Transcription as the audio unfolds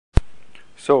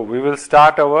So, we will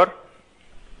start our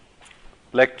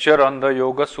lecture on the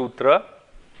Yoga Sutra.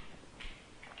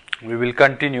 We will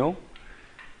continue.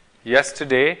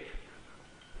 Yesterday,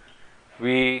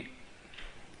 we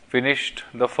finished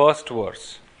the first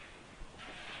verse.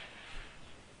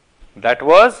 That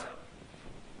was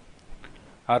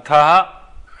Atha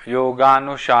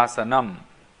Yoganushasanam.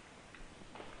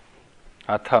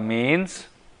 Atha means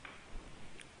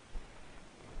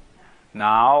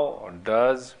now, or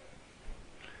does.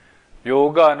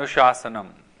 Yoga Anushasanam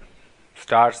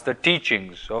starts the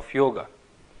teachings of yoga.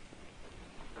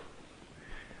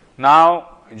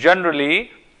 Now,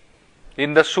 generally,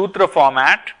 in the sutra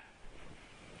format,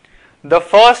 the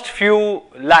first few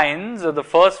lines or the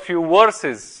first few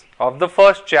verses of the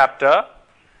first chapter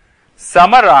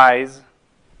summarize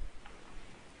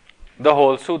the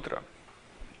whole sutra.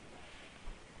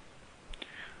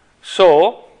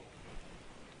 So,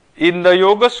 in the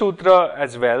Yoga Sutra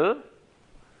as well,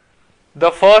 the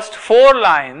first 4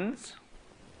 lines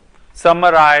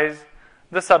summarize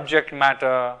the subject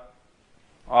matter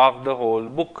of the whole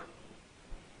book.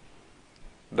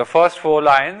 The first 4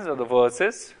 lines of the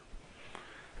verses,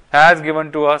 as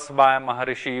given to us by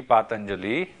Maharishi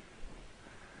Patanjali,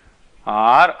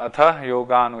 are Atha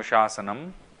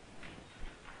Yoganushasanam,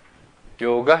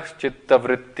 Yoga Chitta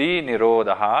Vritti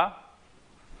Nirodha,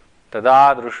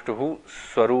 Tada Drushtuhu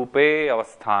Swarupe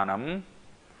Avasthanam,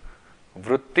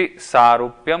 Vritti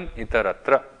Sarupyam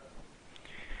Itaratra.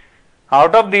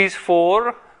 Out of these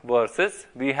 4 verses,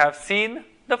 we have seen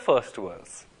the first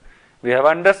verse. We have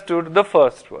understood the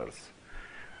first verse.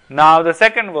 Now, the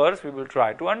second verse we will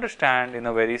try to understand in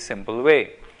a very simple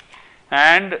way.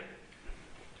 And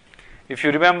if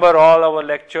you remember all our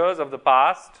lectures of the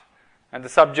past and the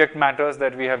subject matters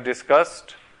that we have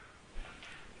discussed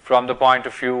from the point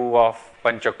of view of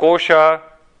Panchakosha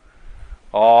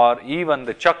or even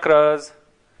the chakras,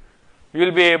 you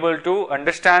will be able to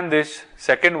understand this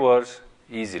second verse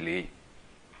easily.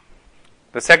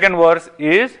 The second verse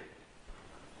is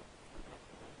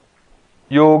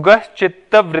Yoga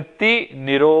Chitta Vritti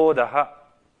Nirodha.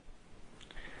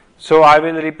 So, I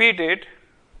will repeat it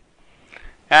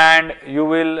and you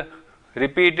will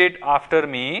repeat it after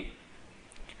me.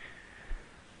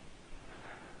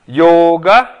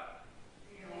 Yoga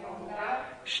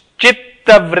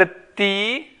Chitta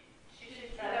Vritti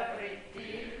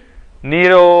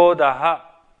Nirodha.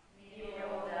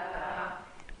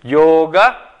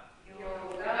 Yoga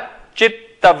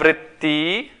Chitta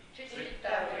Vritti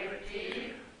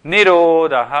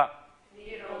Nirodha.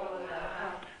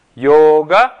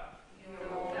 Yoga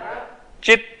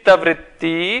Chitta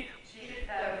Vritti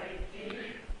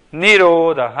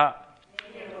Nirodha.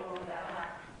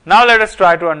 Now let us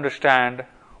try to understand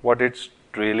what it's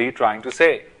really trying to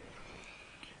say.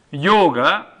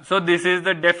 Yoga, so this is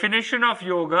the definition of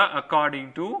yoga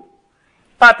according to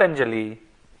Patanjali.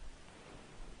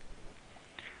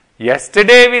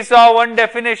 Yesterday we saw one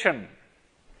definition.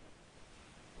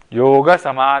 Yoga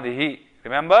Samadhi.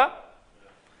 Remember?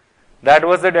 That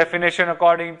was the definition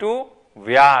according to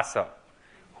Vyasa,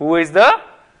 who is the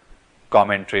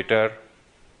commentator.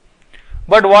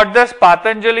 But what does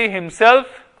Patanjali himself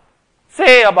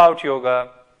say about yoga?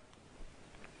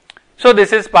 So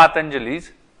this is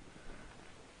Patanjali's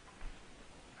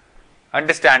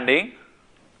understanding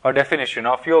or definition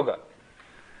of yoga.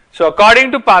 So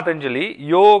according to Patanjali,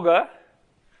 yoga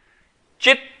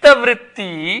chitta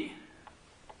vritti,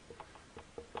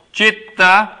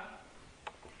 chitta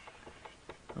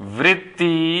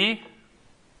vritti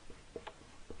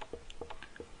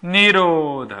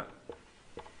nirodha.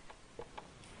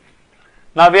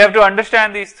 Now we have to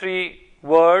understand these 3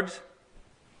 words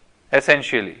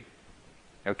essentially.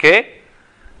 Okay?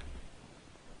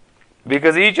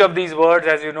 Because each of these words,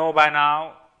 as you know by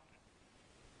now,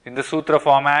 in the sutra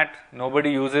format, nobody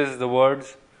uses the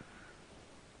words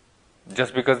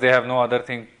just because they have no other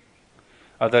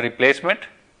replacement.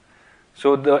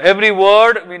 So every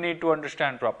word we need to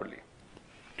understand properly.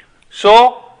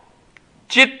 So,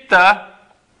 chitta,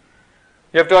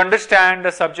 you have to understand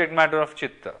the subject matter of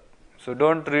chitta. So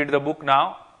don't read the book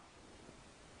now.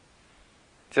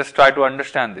 Just try to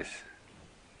understand this.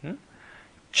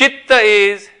 Chitta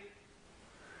is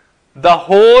the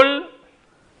whole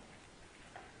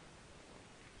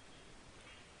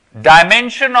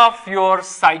dimension of your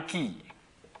psyche,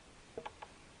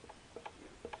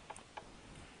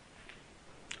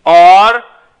 or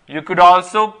you could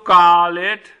also call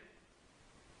it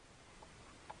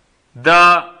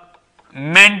the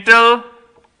mental,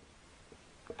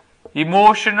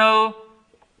 emotional,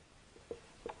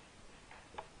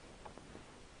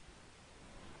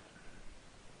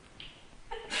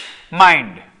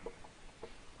 mind.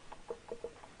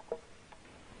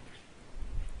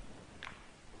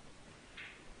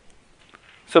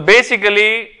 So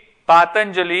basically,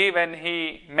 Patanjali, when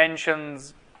he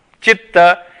mentions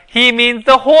Chitta, he means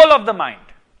the whole of the mind.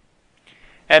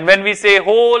 And when we say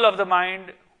whole of the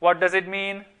mind, what does it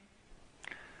mean?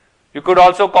 You could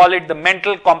also call it the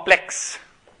mental complex.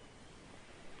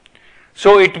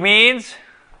 So it means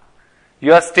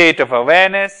your state of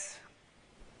awareness,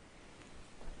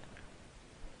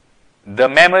 the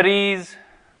memories,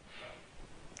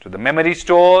 so the memory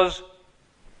stores,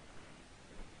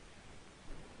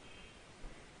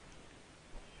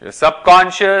 your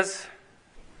subconscious,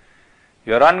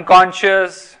 your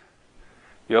unconscious,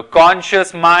 your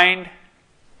conscious mind.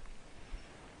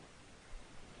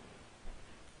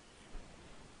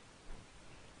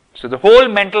 So the whole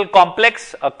mental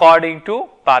complex, according to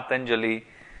Patanjali,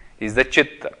 is the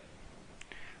Chitta.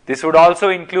 This would also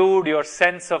include your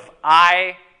sense of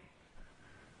I,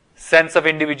 sense of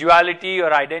individuality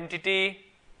or identity.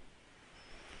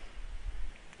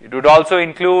 It would also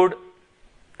include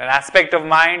an aspect of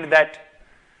mind that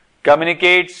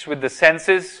communicates with the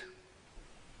senses.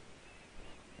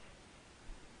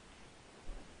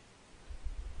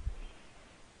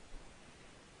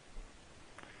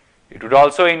 It would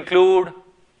also include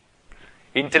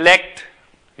intellect,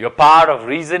 your power of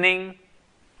reasoning.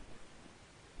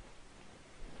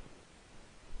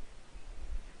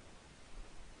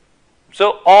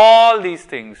 So all these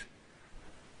things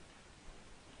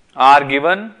are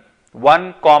given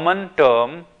one common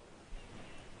term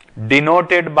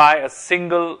denoted by a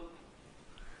single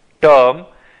term,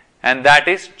 and that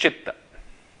is Chitta.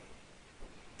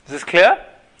 Is this clear?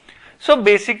 So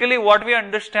basically what we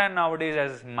understand nowadays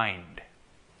as mind.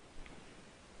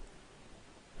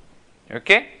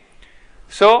 Okay?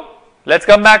 So let's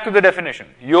come back to the definition.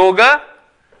 Yoga,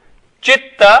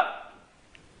 Chitta.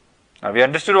 Now we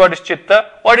understood what is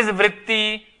Chitta. What is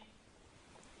Vritti?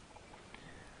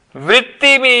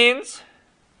 Vritti means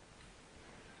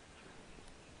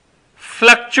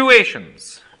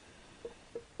fluctuations.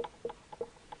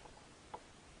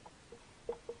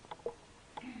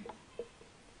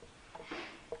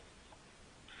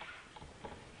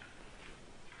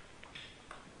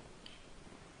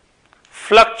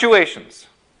 Fluctuations.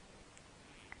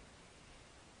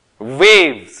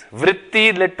 Waves.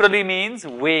 Vritti literally means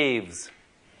waves.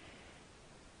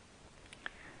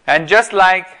 And just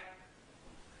like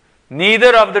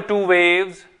neither of the two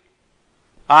waves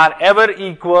are ever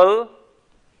equal,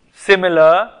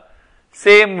 similar,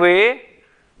 same way,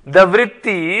 the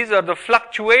vrittis or the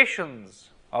fluctuations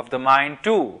of the mind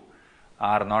too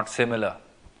are not similar.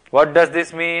 What does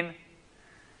this mean?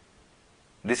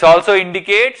 This also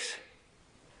indicates,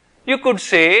 you could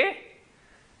say,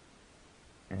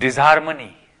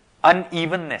 disharmony,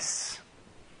 unevenness.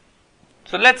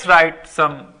 So let's write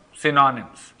some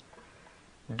synonyms.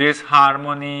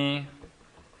 Disharmony,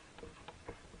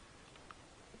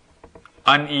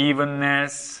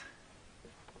 unevenness,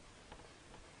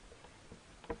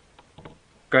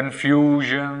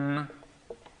 confusion,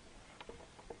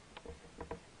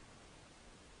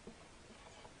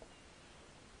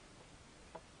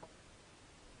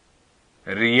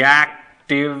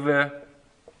 reactive,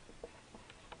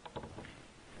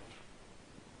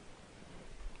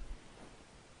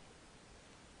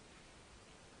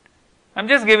 I'm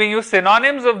just giving you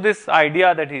synonyms of this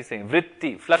idea that he's saying.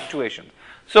 Vritti, fluctuations.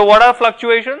 So what are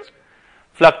fluctuations?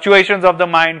 Fluctuations of the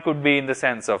mind could be in the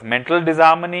sense of mental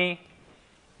disharmony,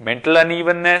 mental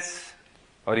unevenness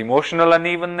or emotional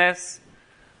unevenness,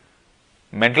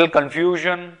 mental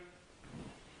confusion,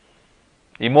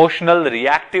 emotional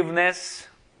reactiveness.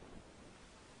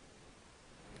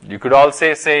 You could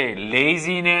also say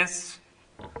laziness.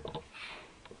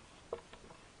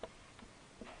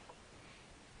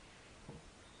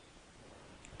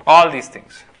 All these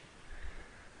things.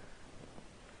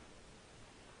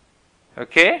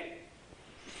 Okay?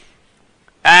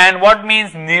 And what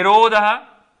means Nirodha?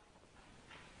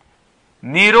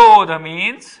 Nirodha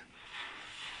means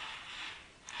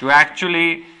to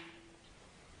actually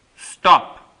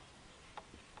stop.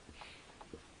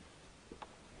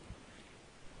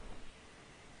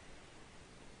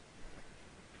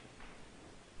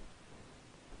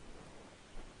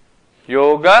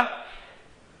 Yoga,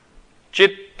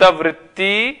 Chitta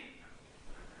Vritti,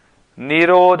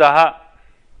 Nirodha.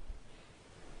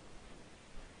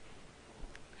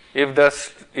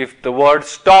 If the word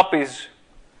stop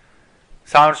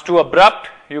sounds too abrupt,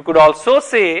 you could also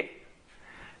say,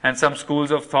 and some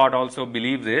schools of thought also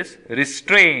believe this,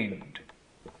 restrained.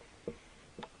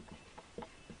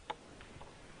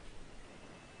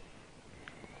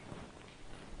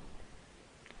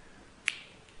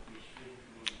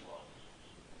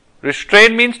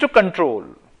 Restrain means to control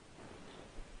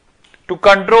to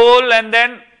control and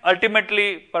then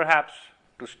ultimately perhaps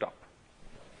to stop.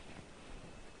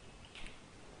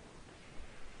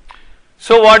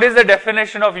 So what is the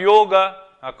definition of yoga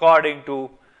according to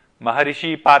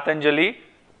Maharishi Patanjali?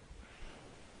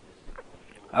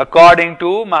 According to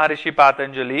Maharishi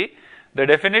Patanjali, the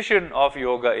definition of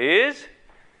yoga is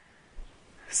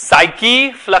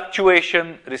psyche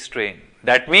fluctuation restraint.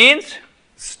 That means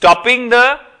stopping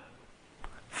the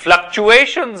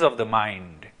fluctuations of the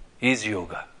mind is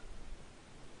yoga.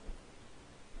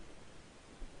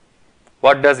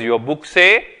 What does your book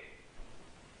say?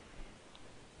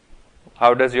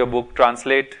 How does your book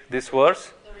translate this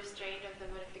verse? The restraint of the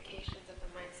modifications of the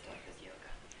mind stuff is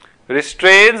yoga.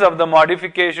 Restraints of the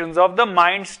modifications of the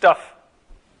mind stuff.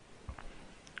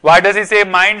 Why does he say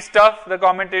mind stuff, the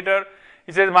commentator?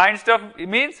 He says mind stuff, it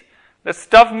means, the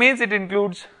stuff means it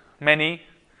includes many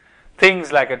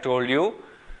things like I told you.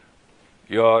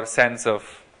 Your sense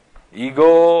of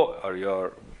ego or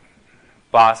your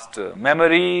past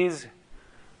memories,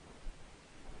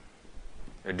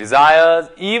 your desires,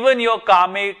 even your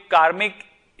karmic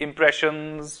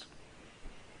impressions,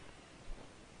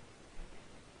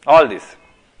 all this.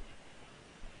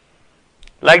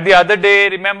 Like the other day,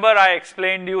 remember I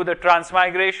explained to you the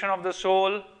transmigration of the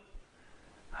soul,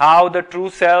 how the true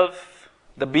self,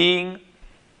 the being,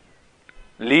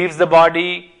 leaves the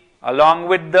body along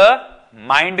with the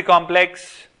mind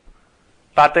complex.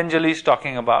 Patanjali is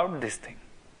talking about this thing.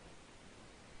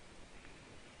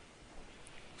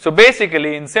 So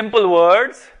basically, in simple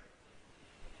words,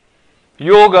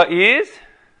 yoga is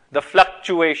the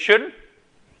fluctuation,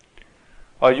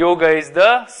 or yoga is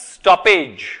the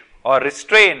stoppage or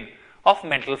restraint of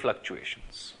mental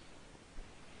fluctuations.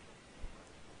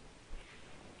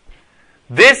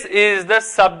 This is the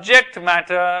subject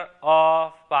matter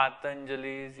of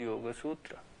Patanjali's Yoga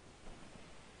Sutra.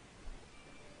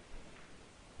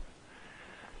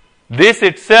 This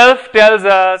itself tells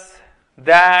us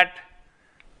that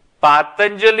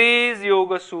Patanjali's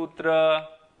Yoga Sutra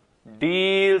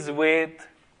deals with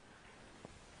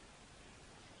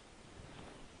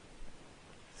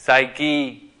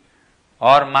psyche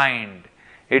or mind.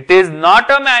 It is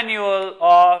not a manual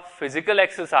of physical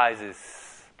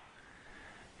exercises.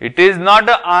 It is not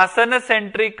an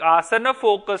asana-centric,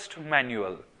 asana-focused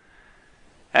manual.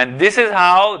 And this is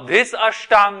how this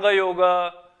Ashtanga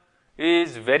Yoga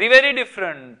is very, very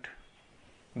different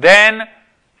than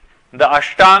the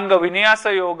Ashtanga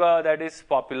Vinyasa Yoga that is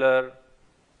popular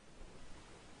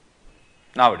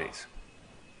nowadays.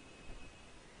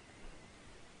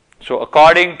 So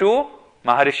according to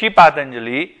Maharishi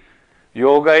Patanjali,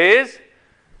 yoga is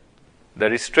the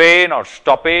restraint or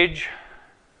stopping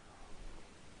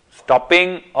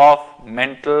of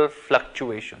mental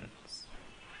fluctuations.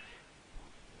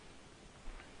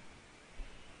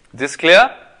 Is this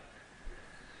clear?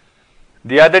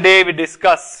 The other day we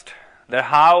discussed that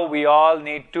how we all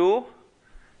need to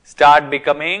start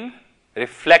becoming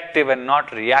reflective and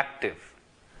not reactive.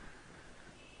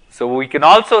 So we can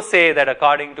also say that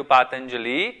according to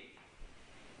Patanjali,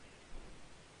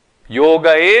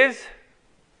 yoga is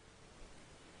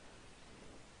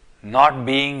not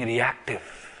being reactive.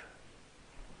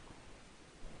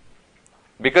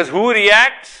 Because who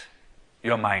reacts?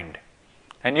 Your mind.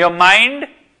 And your mind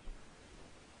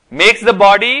makes the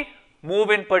body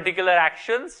move in particular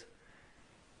actions,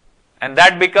 and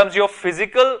that becomes your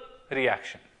physical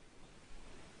reaction.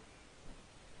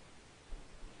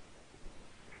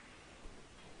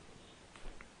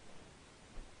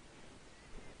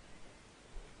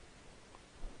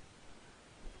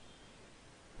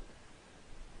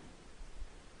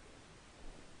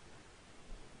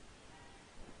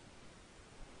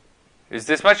 Is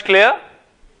this much clear?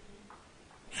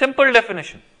 Simple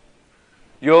definition.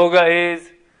 Yoga is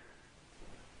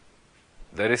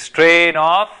the restraint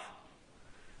of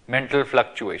mental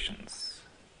fluctuations.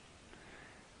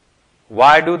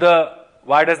 Why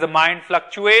does the mind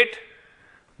fluctuate?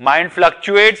 Mind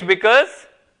fluctuates because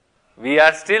we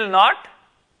are still not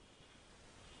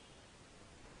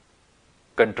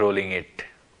controlling it.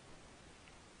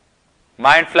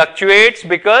 Mind fluctuates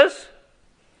because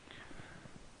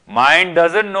mind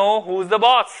doesn't know who's the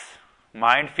boss.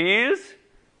 Mind feels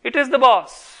it is the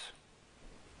boss.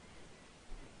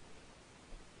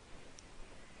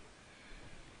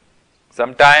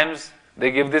 Sometimes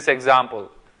they give this example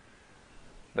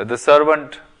that the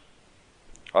servant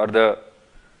or the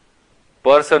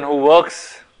person who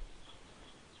works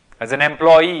as an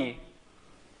employee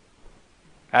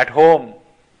at home,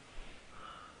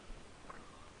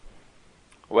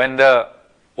 when the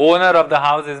owner of the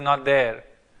house is not there,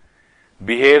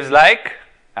 behaves like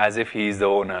as if he is the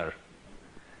owner.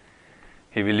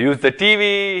 He will use the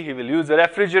TV, he will use the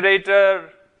refrigerator,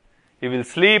 he will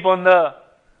sleep on the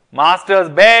master's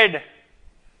bed.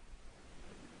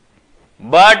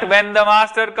 But when the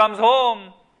master comes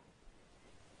home,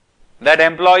 that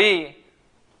employee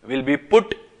will be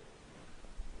put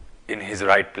in his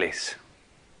right place.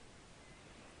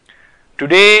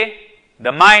 Today,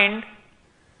 the mind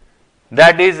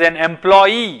that is an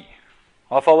employee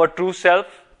of our true self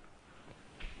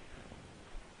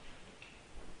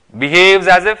behaves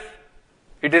as if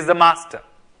it is the master.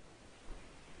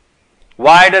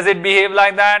 Why does it behave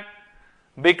like that?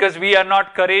 Because we are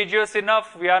not courageous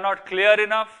enough, we are not clear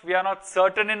enough, we are not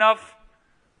certain enough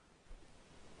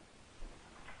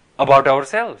about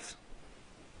ourselves.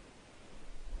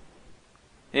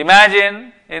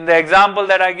 Imagine, in the example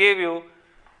that I gave you,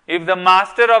 if the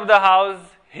master of the house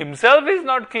himself is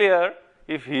not clear,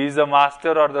 if he is the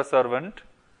master or the servant,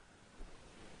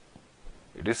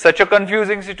 it is such a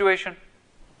confusing situation.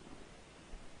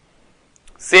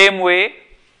 Same way,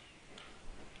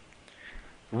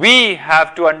 we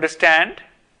have to understand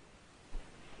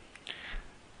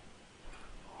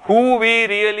who we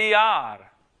really are.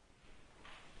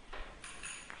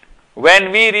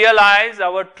 When we realize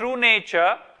our true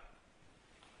nature,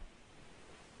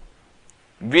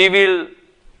 we will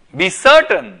be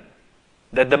certain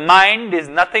that the mind is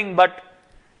nothing but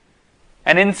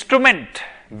an instrument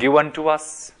given to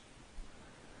us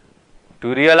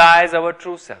to realize our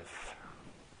true self.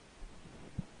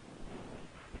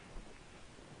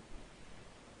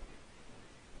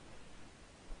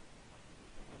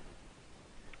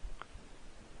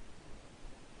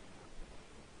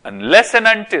 Unless and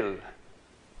until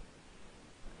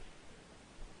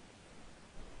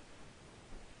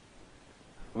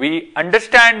we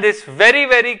understand this very,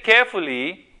 very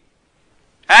carefully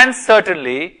and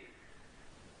certainly,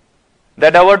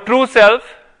 that our true self,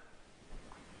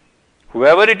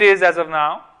 whoever it is as of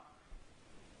now,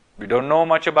 we don't know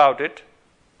much about it,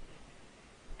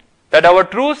 that our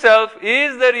true self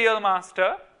is the real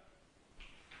master,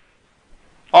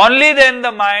 only then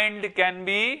the mind can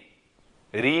be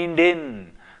reined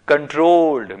in,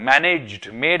 controlled,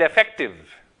 managed, made effective.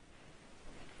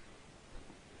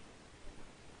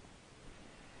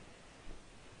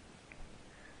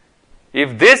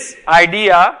 If this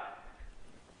idea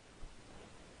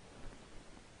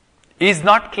is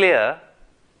not clear,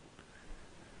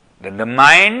 then the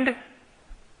mind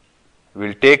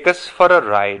will take us for a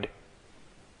ride.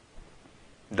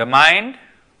 The mind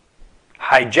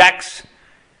hijacks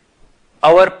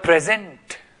our present.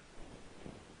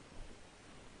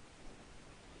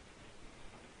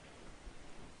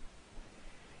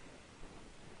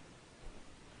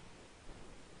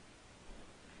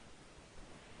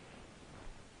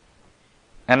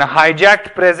 And a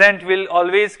hijacked present will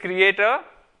always create a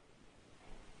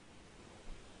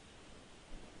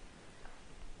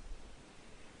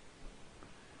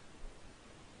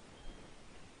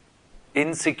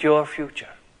insecure future.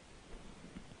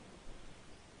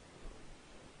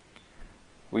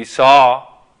 We saw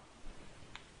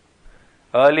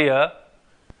earlier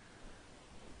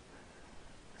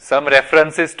some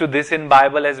references to this in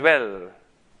Bible as well.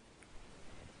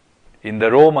 In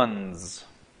the Romans,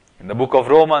 in the book of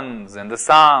Romans and the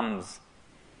Psalms,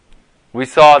 we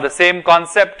saw the same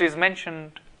concept is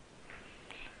mentioned.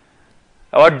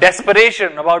 About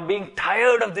desperation, about being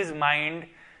tired of this mind,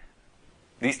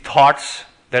 these thoughts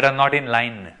that are not in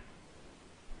line.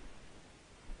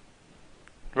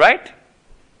 Right?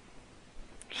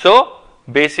 So,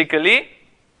 basically,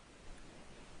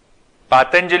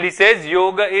 Patanjali says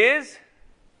yoga is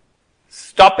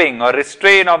stopping or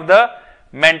restraint of the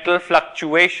mental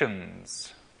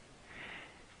fluctuations.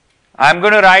 I am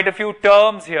going to write a few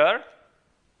terms here,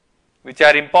 which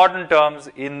are important terms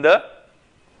in the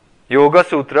Yoga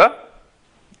Sutra.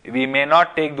 We may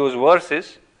not take those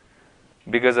verses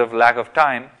because of lack of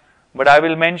time, but I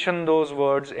will mention those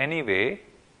words anyway.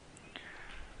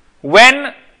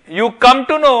 When you come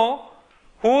to know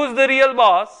who's the real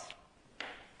boss,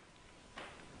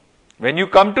 when you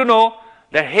come to know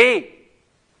that, hey,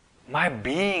 my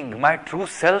being, my true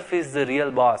self is the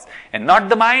real boss and not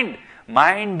the mind.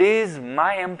 Mind is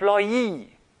my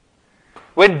employee.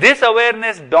 When this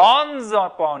awareness dawns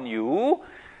upon you,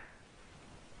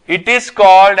 it is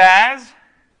called as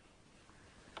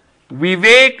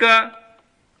Viveka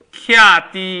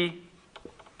Khyati.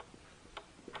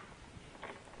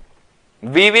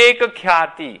 Viveka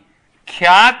Khyati.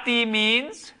 Khyati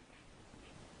means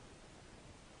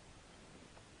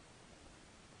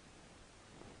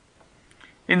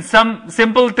in some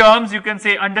simple terms you can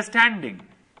say understanding.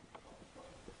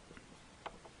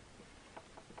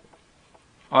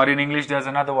 Or in English there's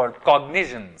another word,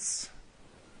 cognizance.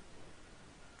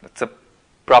 That's a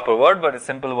proper word, but a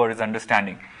simple word is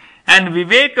understanding. And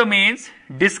viveka means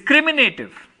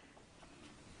discriminative.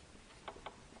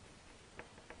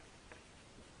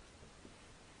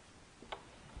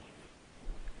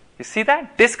 You see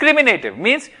that? Discriminative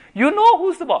means you know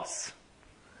who's the boss.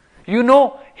 You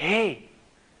know, hey,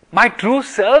 my true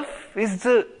self is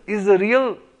the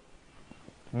real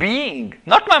being,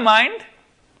 not my mind.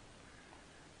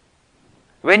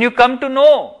 When you come to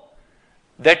know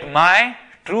that my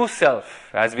true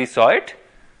self, as we saw it,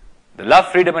 the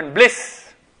love, freedom and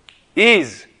bliss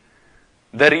is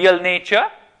the real nature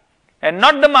and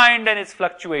not the mind and its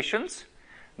fluctuations,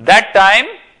 that time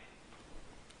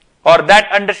or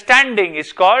that understanding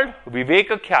is called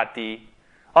viveka khyati,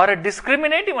 or a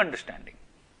discriminative understanding.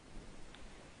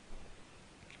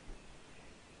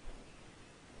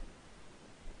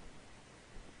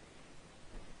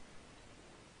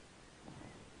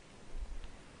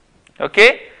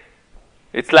 Okay?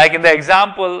 It's like in the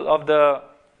example of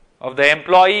the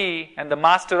employee and the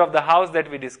master of the house that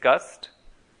we discussed.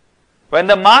 When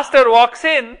the master walks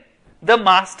in, the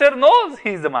master knows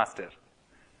he is the master.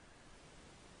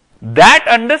 That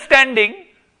understanding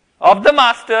of the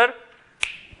master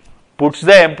puts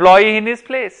the employee in his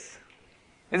place,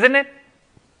 isn't it?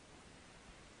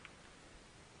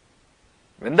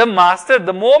 When the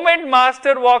moment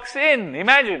master walks in,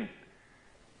 imagine,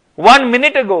 1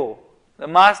 minute ago, the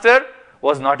master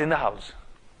was not in the house.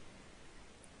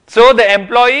 So the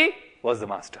employee was the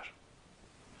master.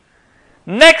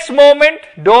 Next moment,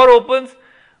 door opens,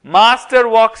 master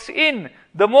walks in.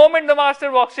 The moment the master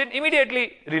walks in,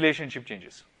 immediately relationship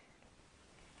changes.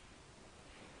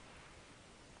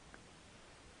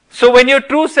 So when your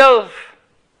true self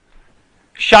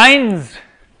shines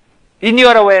in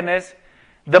your awareness,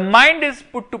 the mind is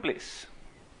put to place.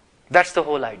 That's the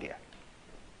whole idea.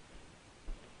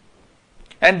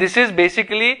 And this is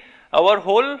basically our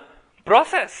whole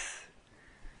process.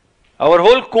 Our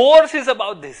whole course is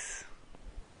about this.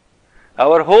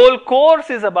 Our whole course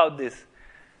is about this.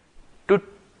 To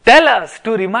tell us,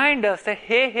 to remind us that,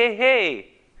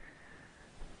 hey,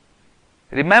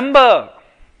 remember,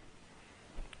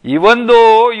 even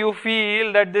though you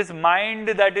feel that this mind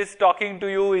that is talking to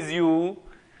you is you,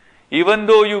 even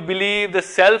though you believe the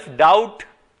self-doubt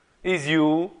is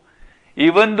you,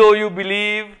 even though you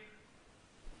believe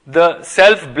the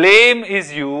self-blame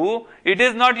is you, it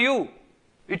is not you.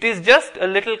 It is just a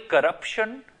little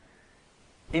corruption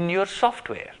in your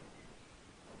software.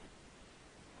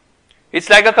 It's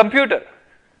like a computer.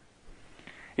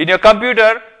 In your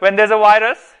computer, when there's a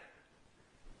virus,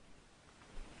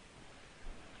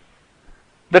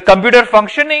 the computer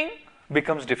functioning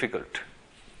becomes difficult.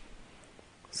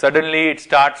 Suddenly it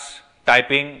starts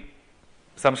typing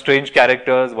some strange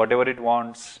characters, whatever it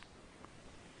wants.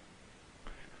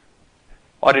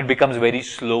 Or it becomes very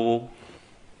slow.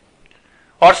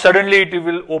 Or suddenly it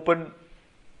will open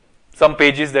some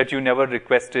pages that you never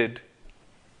requested.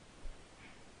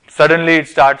 Suddenly it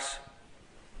starts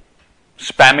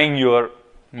spamming your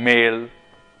mail.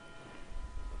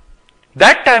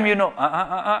 That time you know,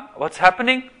 what's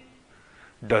happening?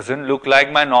 Doesn't look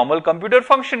like my normal computer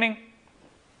functioning.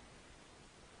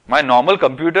 My normal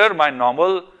computer, my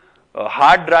normal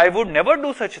hard drive would never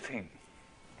do such a thing.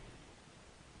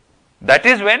 That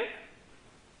is when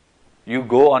you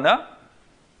go on a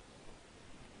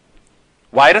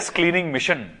virus cleaning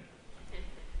mission.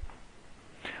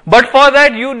 But for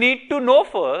that you need to know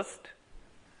first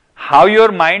how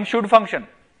your mind should function.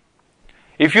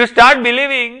 If you start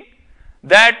believing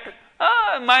that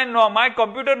my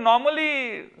computer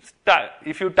normally,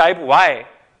 if you type Y,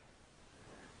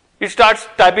 it starts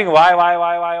typing Y,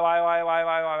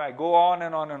 go on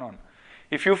and on and on.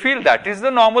 If you feel that is the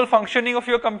normal functioning of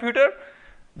your computer,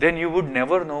 then you would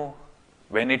never know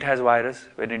when it has virus,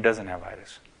 when it doesn't have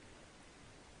virus.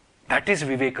 That is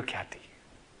viveka khyati.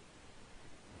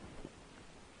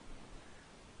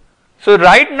 So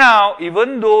right now,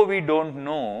 even though we don't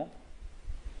know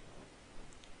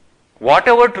what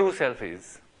our true self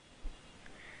is,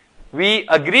 we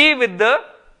agree with the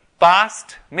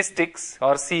past mystics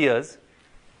or seers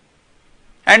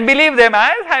and believe them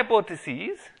as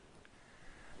hypotheses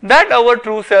that our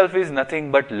true self is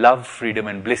nothing but love, freedom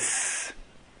and bliss.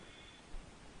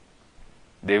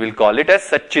 They will call it as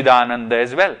Satchidananda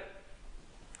as well.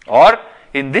 Or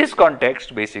in this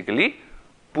context, basically,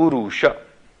 Purusha.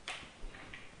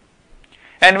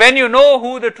 And when you know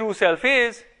who the true self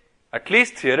is, at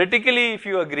least theoretically, if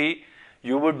you agree,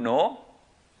 you would know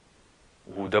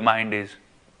who the mind is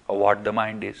or what the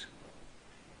mind is.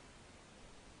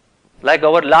 Like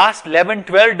our last 11,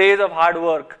 12 days of hard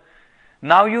work.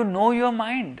 Now you know your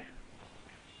mind.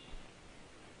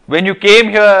 When you came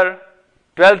here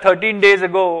 12, 13 days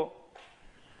ago,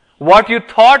 what you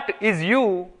thought is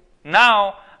you,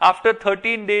 now after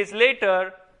 13 days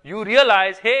later, you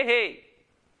realize, hey,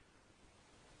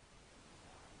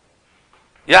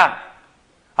 yeah,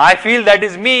 I feel that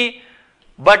is me,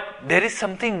 but there is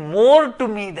something more to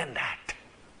me than that.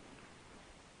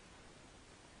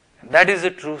 That is the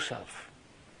true self.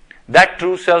 That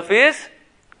true self is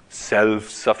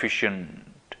self-sufficient.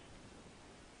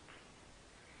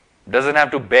 Doesn't have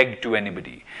to beg to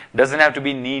anybody. Doesn't have to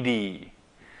be needy.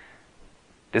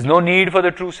 There's no need for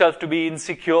the true self to be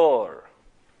insecure.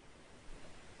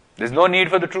 There's no need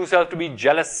for the true self to be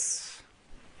jealous.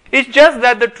 It's just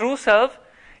that the true self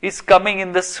is coming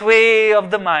in the sway of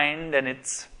the mind and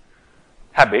its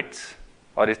habits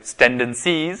or its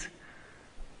tendencies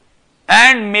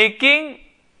and making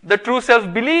the true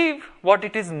self believe what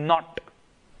it is not.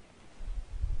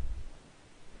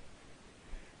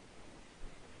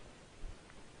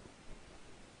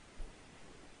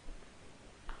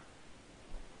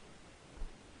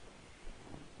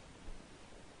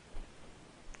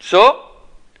 So,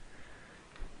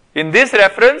 in this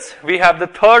reference, we have the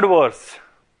third verse.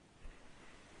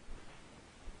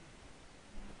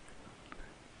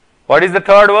 What is the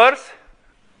third verse?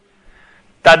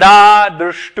 Tada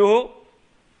drushtu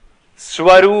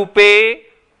swarupe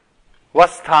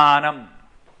vasthanam.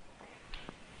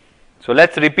 So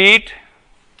let's repeat.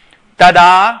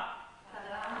 Tada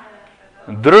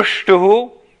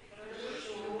drushtu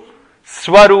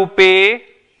swarupe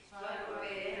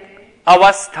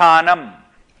avasthanam.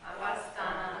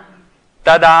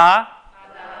 Tada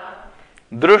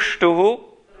drushtu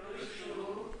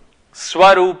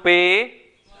swarupe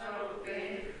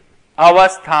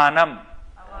avasthanam.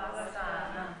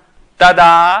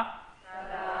 Tada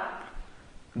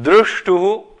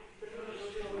drushtu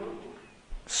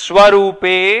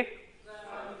swarupe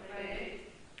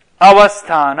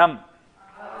avasthanam.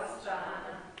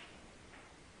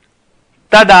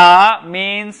 Tada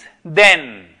means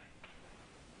then.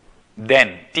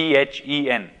 Then.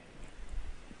 Then.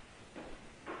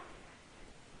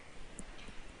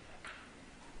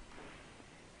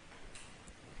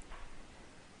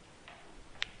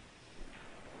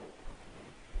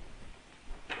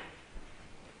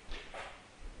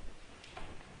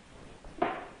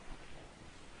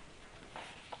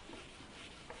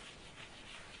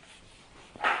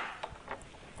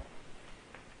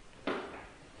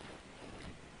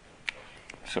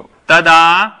 So,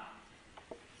 tada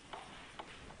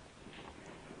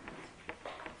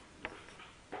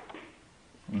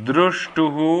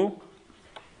drushtuhu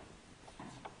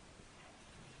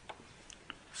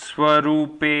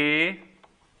swarupe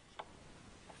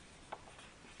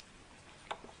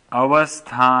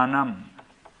avasthanam.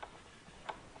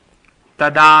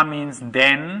 Tada means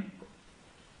then.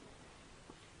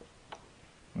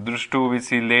 Drushtu we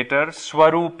see later.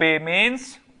 Swarupe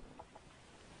means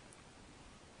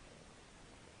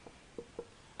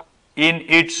in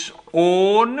its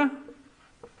own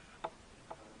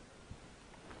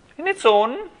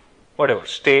whatever,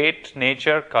 state,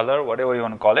 nature, color, whatever you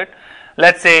want to call it.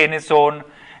 Let's say in its own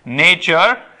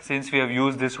nature, since we have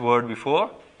used this word before.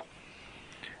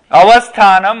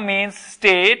 Avasthanam means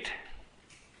state.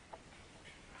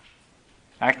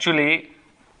 Actually,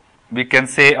 we can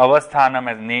say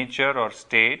avasthanam as nature or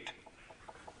state.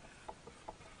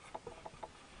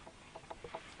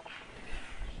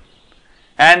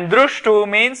 And drushtu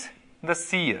means the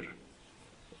seer.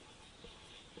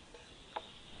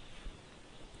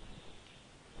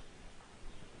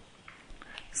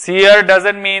 Seer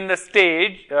doesn't mean the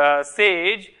sage.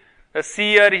 The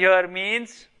seer here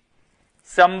means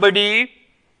somebody,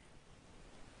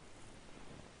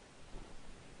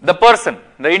 the person,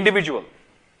 the individual.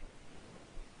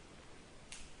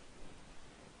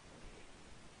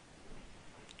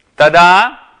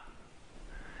 Tada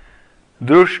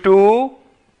drushtu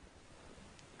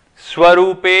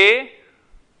swarupe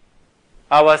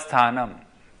avasthanam.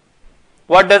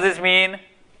 What does this mean?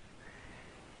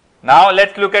 Now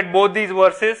let's look at both these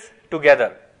verses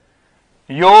together.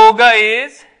 Yoga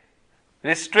is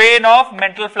restraint of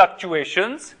mental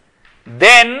fluctuations.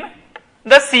 Then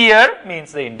the seer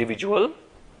means the individual,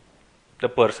 the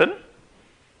person,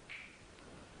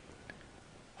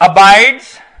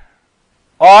 abides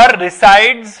or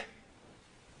resides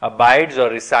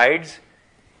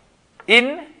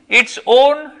in its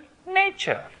own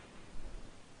nature.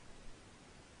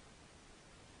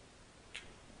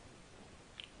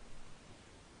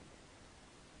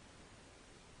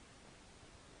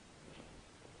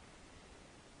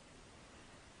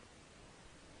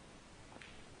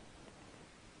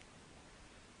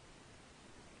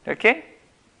 Okay?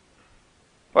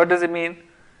 What does it mean?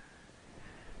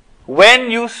 When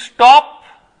you stop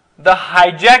the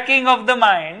hijacking of the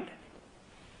mind,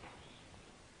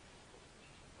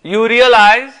 you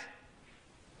realize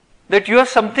that you are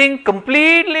something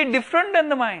completely different than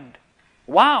the mind.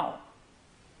 Wow!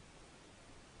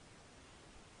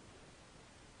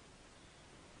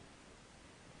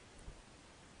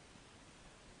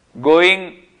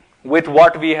 Going with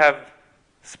what we have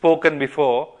spoken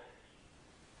before,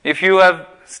 if you have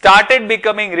started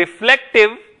becoming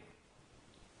reflective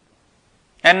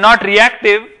and not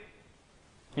reactive,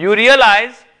 you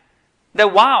realize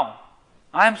that wow,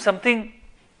 I am something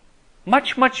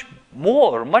much, much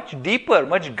more, much deeper,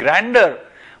 much grander,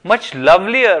 much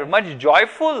lovelier, much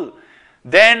joyful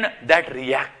than that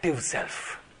reactive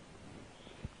self.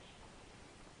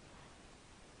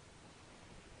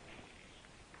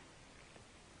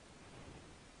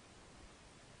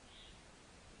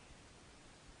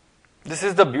 This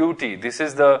is the beauty, this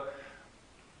is the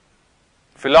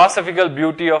philosophical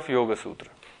beauty of Yoga Sutra.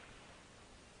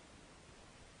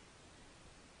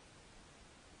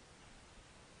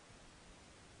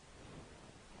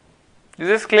 Is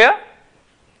this clear?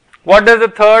 What does the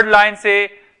third line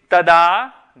say?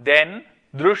 Tada, then,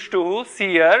 drushtuhu,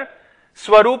 seer,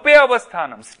 swarupe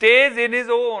avasthanam, stays in his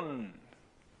own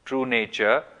true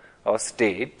nature or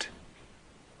state.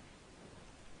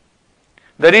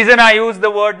 The reason I use the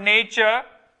word nature,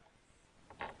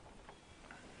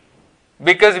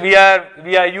 because we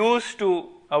are used to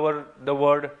the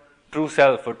word true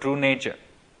self or true nature.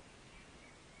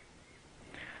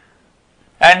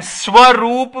 And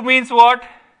swarup means what?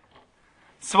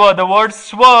 The word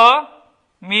swa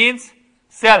means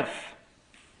self.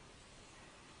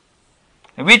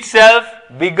 Which self?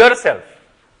 Bigger self.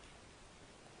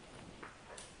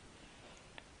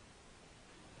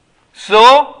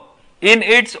 So, in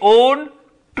its own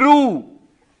true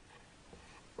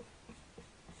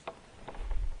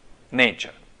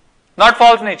nature, not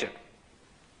false nature.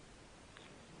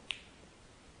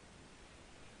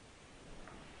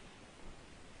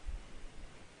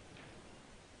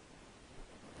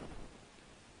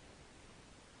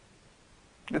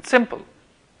 It's simple.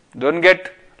 Don't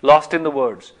get lost in the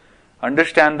words.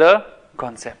 Understand the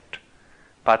concept.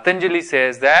 Patanjali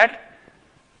says that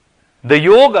the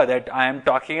yoga that I am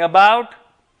talking about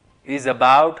is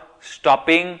about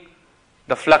stopping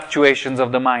the fluctuations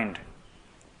of the mind.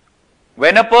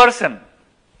 When a person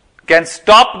can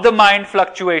stop the mind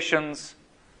fluctuations,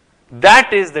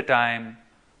 that is the time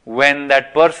when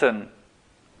that person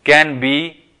can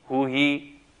be who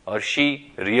he or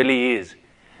she really is.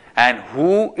 And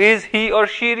who is he or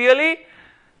she really?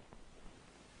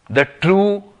 The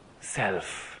true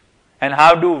self. And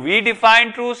how do we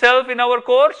define true self in our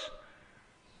course?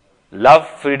 Love,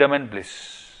 freedom and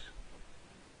bliss.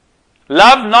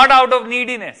 Love not out of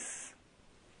neediness,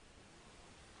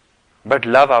 but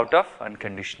love out of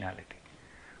unconditionality.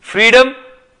 Freedom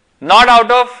not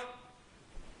out of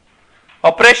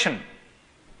oppression,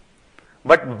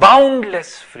 but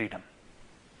boundless freedom.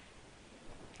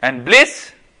 And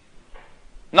bliss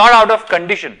not out of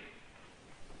condition,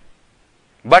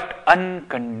 but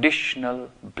unconditional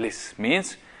bliss,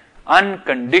 means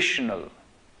unconditional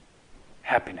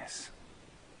happiness.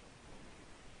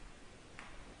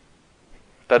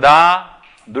 Tada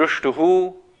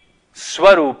drushtuhu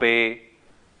swarupe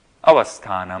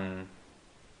avasthanam.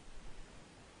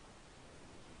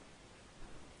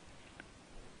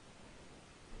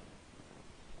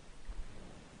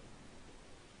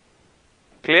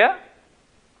 Clear?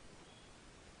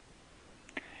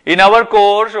 In our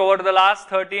course over the last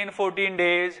 13-14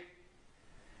 days,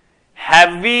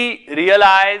 have we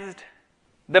realized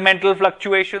the mental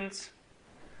fluctuations?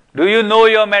 Do you know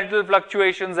your mental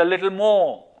fluctuations a little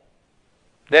more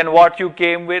than what you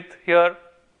came with here?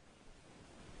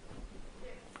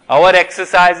 Our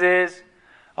exercises,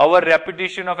 our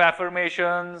repetition of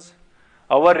affirmations,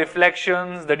 our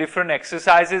reflections, the different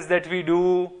exercises that we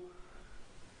do,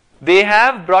 they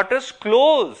have brought us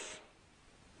close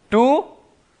to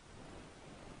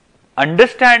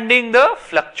understanding the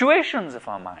fluctuations of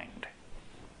our mind.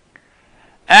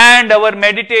 And our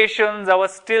meditations, our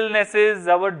stillnesses,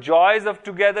 our joys of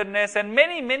togetherness and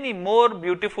many, many more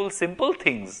beautiful simple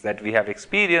things that we have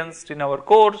experienced in our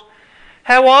course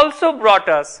have also brought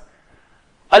us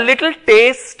a little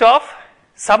taste of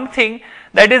something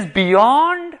that is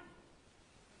beyond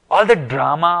all the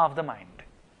drama of the mind.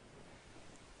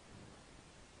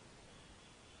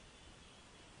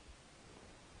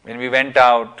 When we went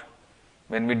out,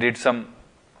 when we did some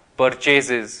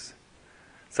purchases,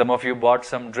 some of you bought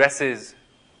some dresses,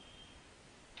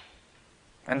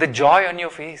 and the joy on your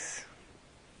face,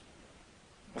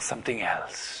 was something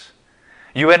else.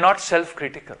 You were not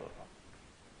self-critical.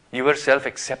 You were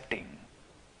self-accepting.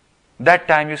 That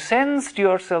time you sensed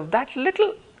yourself, that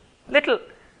little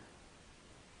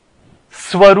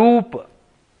Swarupa,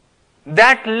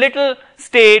 that little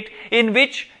state in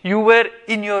which you were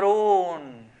in your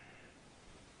own.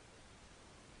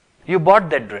 You bought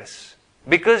that dress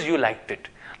because you liked it.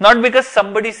 Not because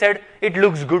somebody said it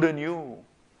looks good on you.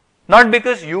 Not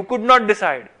because you could not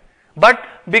decide. But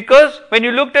because when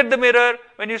you looked at the mirror,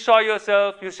 when you saw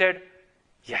yourself, you said,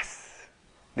 yes,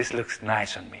 this looks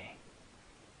nice on me.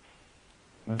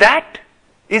 That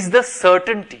is the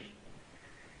certainty.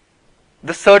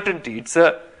 The certainty. It's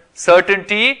a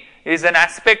certainty is an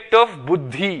aspect of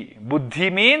buddhi. Buddhi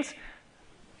means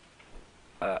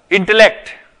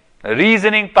intellect,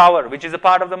 reasoning power, which is a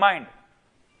part of the mind.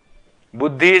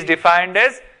 Buddhi is defined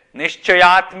as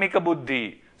nishchayatmika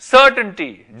buddhi,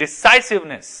 certainty,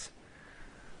 decisiveness.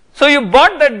 So you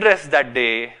bought that dress that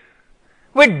day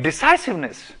with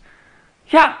decisiveness.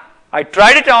 Yeah, I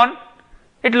tried it on,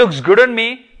 it looks good on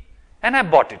me, and I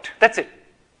bought it. That's it.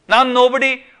 Now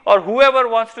nobody or whoever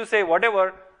wants to say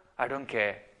whatever, I don't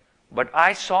care. But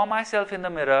I saw myself in the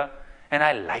mirror and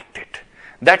I liked it.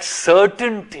 That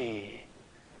certainty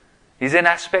is an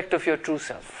aspect of your true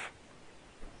self.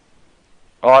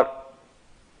 Or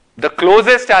the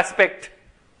closest aspect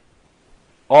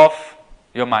of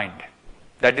your mind.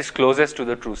 That is closest to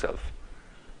the true self.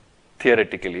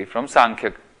 Theoretically, from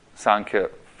Sankhya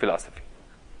philosophy.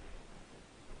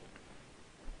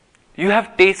 You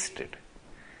have tasted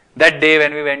that day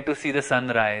when we went to see the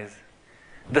sunrise,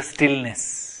 the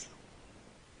stillness,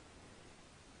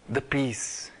 the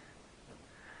peace.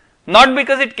 Not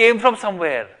because it came from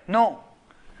somewhere, no.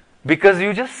 Because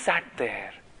you just sat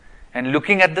there and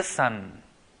looking at the sun,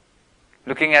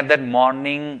 looking at that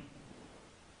morning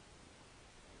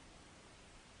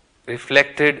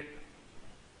reflected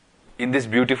in this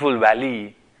beautiful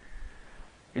valley,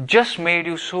 it just made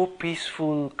you so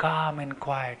peaceful, calm and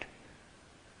quiet.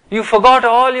 You forgot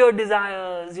all your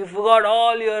desires, you forgot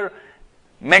all your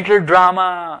mental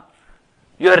drama,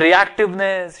 your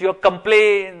reactiveness, your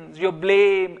complaints, your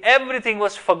blame, everything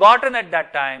was forgotten at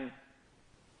that time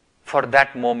for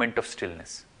that moment of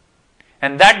stillness.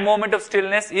 And that moment of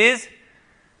stillness is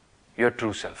your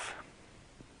true self.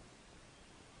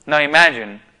 Now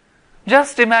imagine,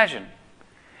 just imagine,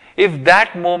 if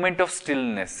that moment of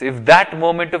stillness, if that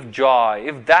moment of joy,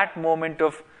 if that moment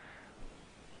of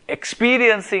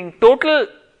experiencing total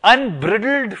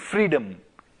unbridled freedom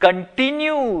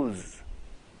continues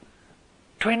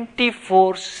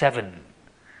 24/7,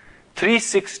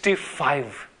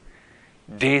 365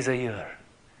 days a year,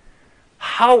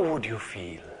 how would you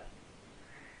feel?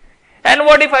 And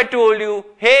what if I told you,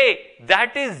 hey,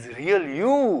 that is real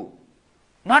you,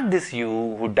 not this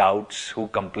you who doubts, who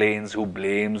complains, who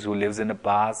blames, who lives in the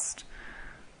past,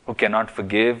 who cannot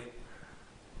forgive.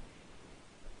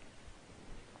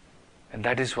 And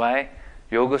that is why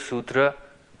Yoga Sutra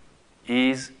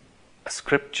is a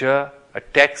scripture, a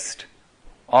text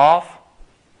of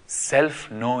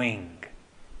self-knowing.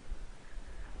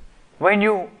 When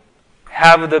you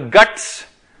have the guts,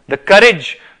 the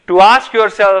courage to ask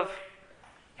yourself,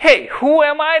 hey, who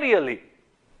am I really?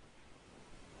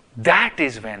 That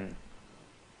is when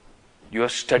your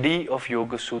study of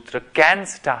Yoga Sutra can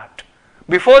start.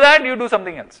 Before that, you do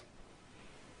something else.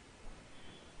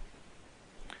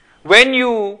 When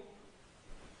you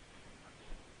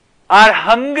are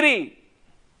hungry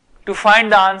to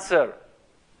find the answer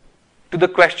to the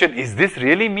question, is this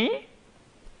really me?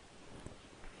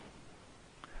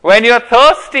 When you are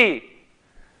thirsty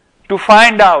to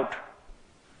find out,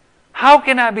 how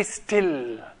can I be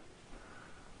still?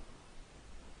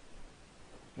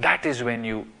 That is when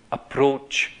you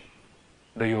approach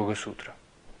the Yoga Sutra.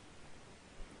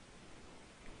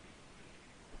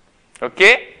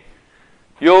 Okay?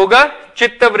 Yoga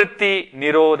Chitta Vritti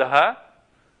Nirodha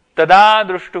Tada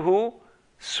Drushtuhu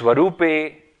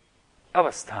Swarupe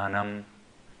Avasthanam.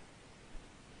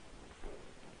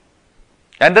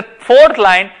 And the fourth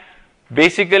line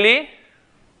basically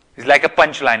is like a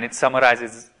punchline. It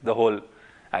summarizes the whole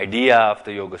idea of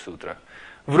the Yoga Sutra.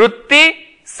 Vritti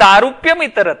Sarupyam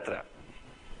Itaratra.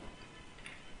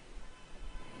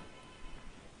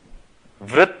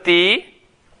 Vritti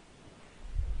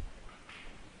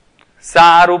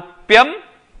Sarupyam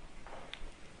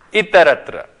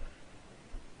Itaratra.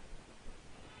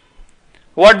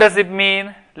 What does it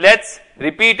mean? Let's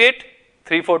repeat it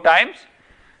 3-4 times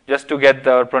just to get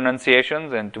the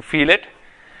pronunciations and to feel it.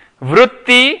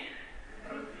 Vritti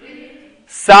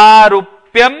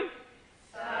Sarupyam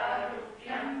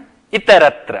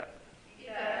Itaratra.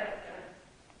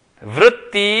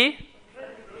 Vritti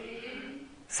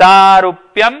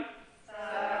Sarupyam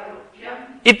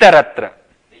Itaratra.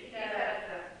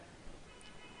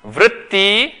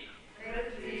 Vritti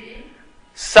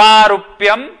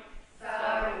Sarupyam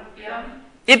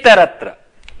Itaratra.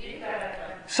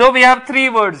 So we have three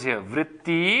words here.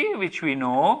 Vritti, which we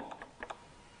know.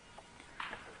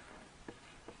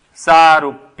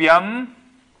 Sarupyam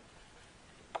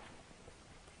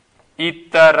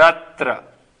Itaratra.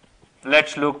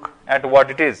 Let's look at what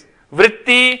it is.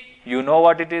 Vritti, you know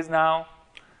what it is now.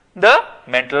 The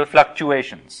mental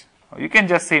fluctuations. You can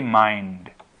just say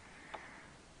mind.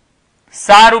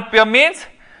 Sarupya means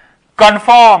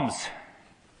conforms.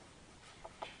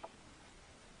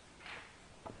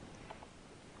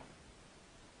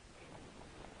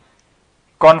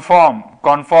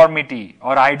 Conformity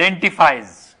or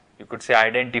identifies. You could say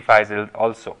identifies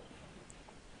also.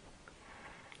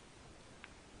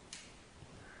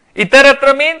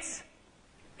 Itaratra means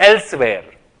elsewhere.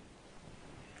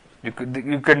 You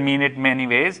could mean it many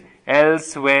ways.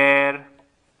 Elsewhere,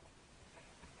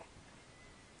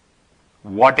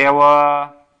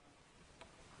 whatever,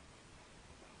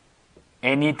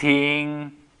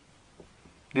 anything.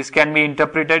 This can be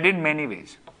interpreted in many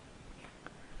ways.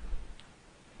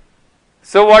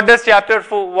 So what does chapter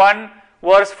 1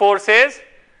 verse 4 says?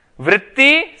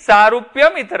 Vritti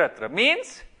sarupyam itaratra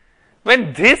means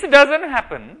when this doesn't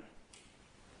happen,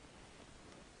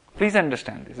 please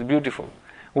understand this, it's beautiful.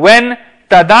 When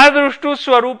tadadrushtu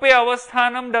swarupe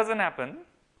avasthanam doesn't happen,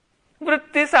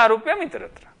 vritti sarupyam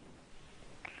itaratra.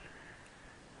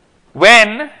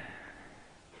 When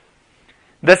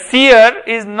the seer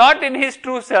is not in his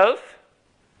true self,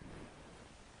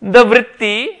 the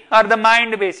vritti or the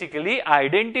mind basically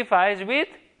identifies with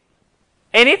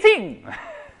anything.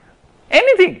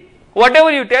 Anything.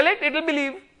 Whatever you tell it, it will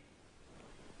believe.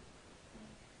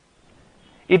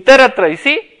 Itaratra, you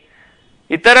see?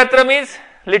 Itaratra means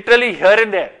literally here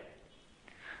and there.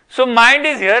 So mind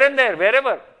is here and there,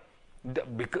 wherever.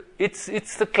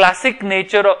 It's the classic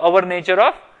nature of our nature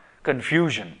of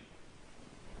confusion.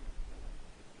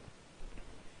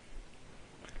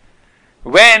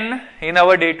 When in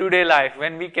our day-to-day life,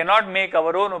 when we cannot make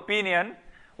our own opinion,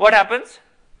 what happens?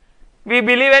 We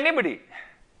believe anybody.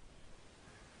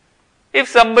 If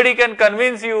somebody can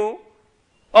convince you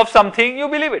of something, you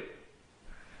believe it.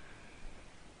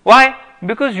 Why?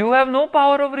 Because you have no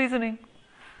power of reasoning.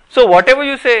 So whatever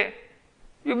you say,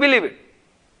 you believe it.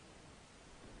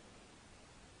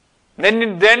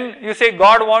 Then you say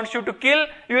God wants you to kill,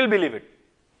 you will believe it.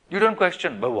 You don't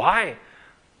question, but why?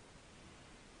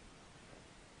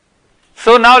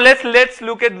 So now let's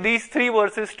look at these three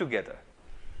verses together.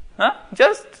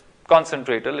 Just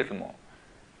concentrate a little more.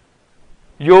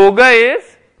 Yoga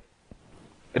is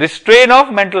restraint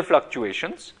of mental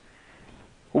fluctuations.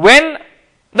 When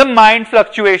the mind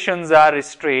fluctuations are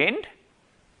restrained,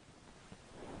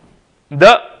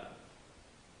 the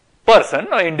person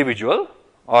or individual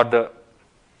or the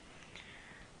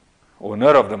owner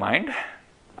of the mind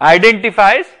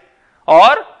identifies,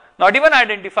 or not even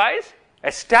identifies,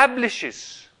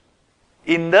 establishes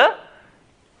in the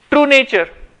true nature.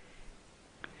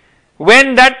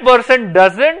 When that person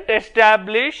doesn't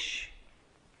establish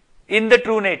in the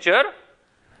true nature,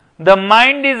 the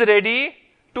mind is ready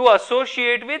to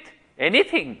associate with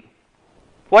anything,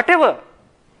 whatever.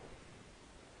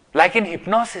 Like in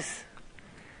hypnosis.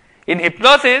 In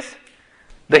hypnosis,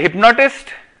 the hypnotist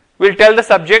will tell the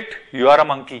subject, you are a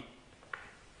monkey.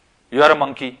 You are a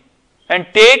monkey. And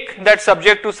take that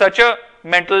subject to such a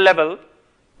mental level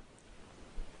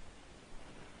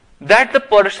that the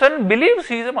person believes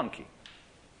he is a monkey.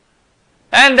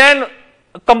 And then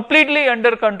completely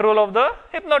under control of the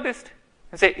hypnotist.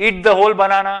 Say, eat the whole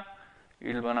banana,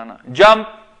 eat the banana. Jump,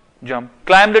 jump.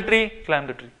 Climb the tree, climb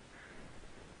the tree.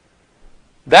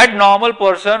 That normal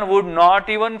person would not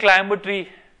even climb a tree.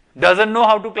 Doesn't know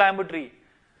how to climb a tree.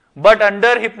 But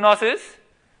under hypnosis,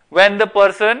 when the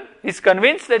person is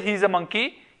convinced that he is a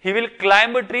monkey, he will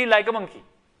climb a tree like a monkey.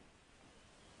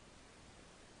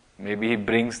 Maybe he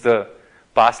brings the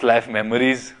past life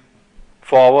memories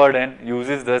forward and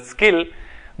uses the skill,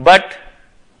 but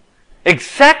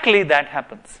exactly that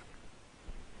happens.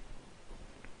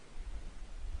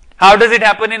 How does it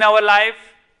happen in our life?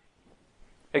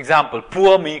 Example,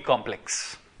 poor me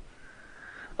complex.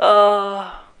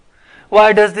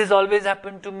 Why does this always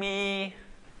happen to me?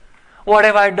 What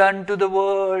have I done to the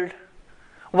world?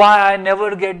 Why I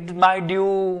never get my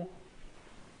due?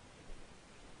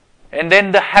 And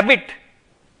then the habit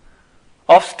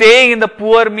of staying in the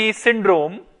poor me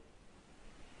syndrome,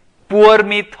 poor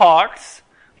me thoughts,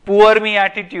 poor me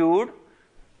attitude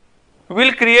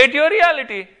will create your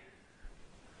reality.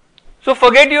 So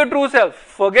forget your true self,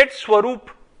 forget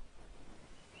Swarup.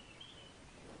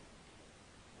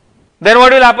 Then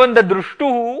what will happen? The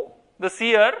Drushtuhu, the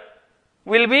seer,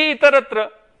 will be Itaratra,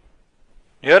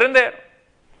 here and there.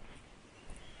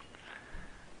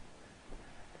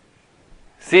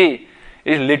 See,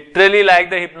 it's literally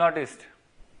like the hypnotist.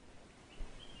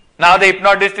 Now the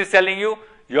hypnotist is telling you,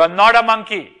 you are not a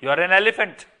monkey, you are an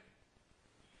elephant.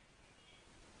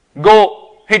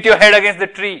 Go, hit your head against the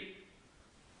tree.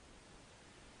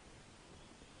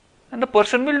 And the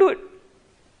person will do it.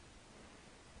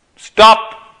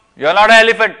 Stop, you are not an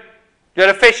elephant, you are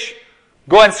a fish.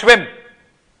 Go and swim.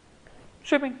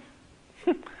 Swimming.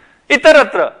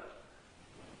 Itaratra.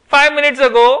 5 minutes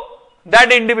ago,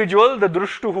 that individual, the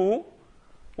Drushtuhu,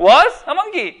 was a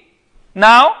monkey.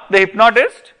 Now, the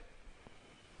hypnotist,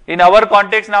 in our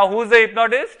context now, who is the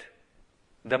hypnotist?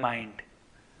 The mind.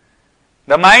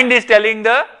 The mind is telling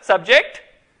the subject,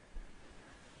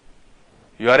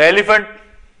 you are an elephant.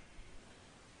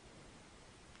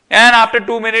 And after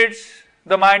 2 minutes,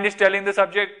 the mind is telling the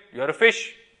subject, you are a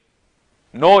fish.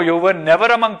 No, you were never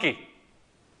a monkey.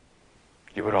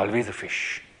 You were always a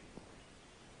fish.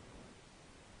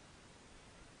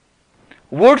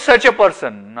 Would such a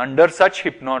person, under such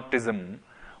hypnotism,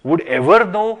 would ever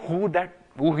know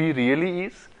who he really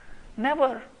is?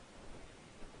 Never.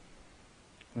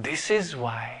 This is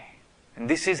why, and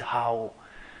this is how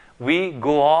we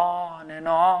go on and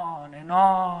on and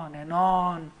on and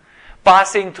on,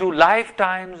 passing through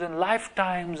lifetimes and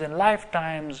lifetimes and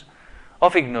lifetimes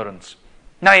of ignorance.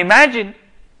 Now imagine,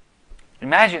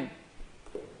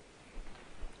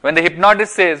 when the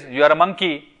hypnotist says, you are a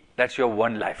monkey, that's your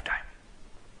one lifetime.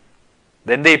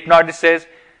 Then the hypnotist says,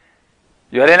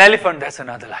 you are an elephant, that's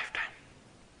another lifetime.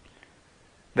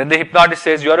 Then the hypnotist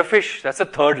says, you are a fish, that's a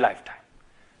third lifetime.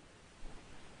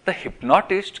 The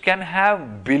hypnotist can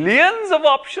have billions of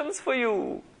options for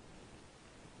you.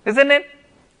 Isn't it?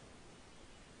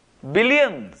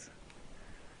 Billions.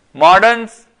 Modern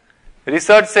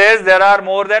research says there are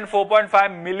more than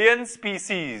 4.5 million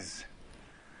species.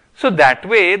 So that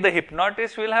way the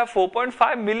hypnotist will have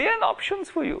 4.5 million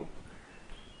options for you.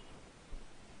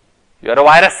 You are a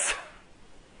virus.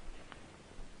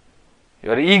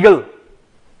 You are an eagle.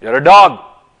 You are a dog.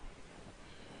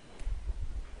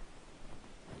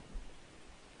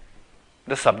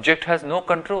 The subject has no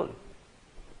control.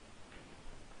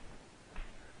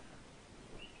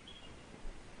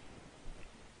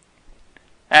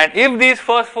 And if these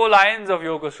first 4 lines of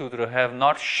Yoga Sutra have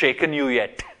not shaken you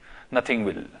yet, nothing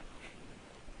will.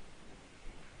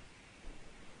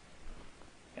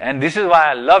 And this is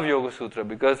why I love Yoga Sutra,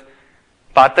 because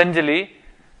Patanjali,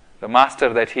 the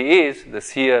master that he is, the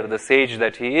seer, the sage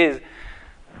that he is,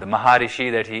 the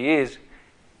Maharishi that he is,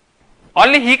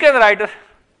 only he can write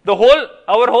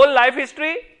our whole life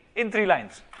history in 3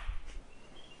 lines.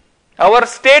 Our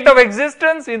state of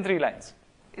existence in 3 lines.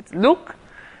 Look,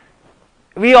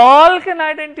 we all can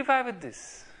identify with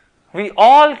this. We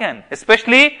all can.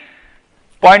 Especially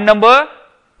point number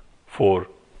 4.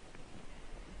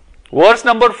 Verse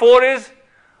number 4 is,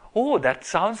 oh, that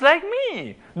sounds like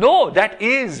me. No, that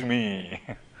is me.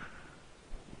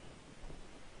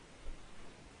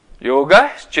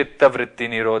 Yoga Chitta Vritti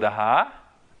Nirodha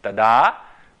Tada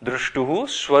Drushtuhu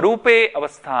Swarupe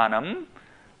Avasthanam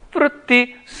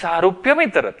Vritti Sarupyam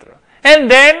Itaratra. And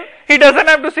then he doesn't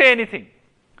have to say anything.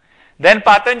 Then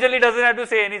Patanjali doesn't have to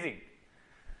say anything.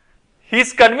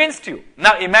 He's convinced you.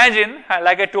 Now imagine,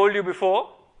 like I told you before,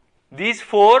 these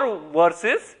 4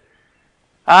 verses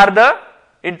are the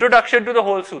introduction to the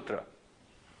whole sutra.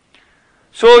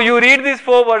 So you read these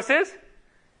 4 verses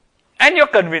and you're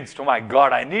convinced, oh my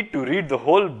God, I need to read the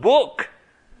whole book.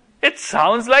 It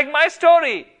sounds like my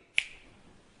story.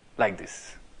 Like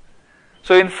this.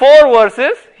 So in 4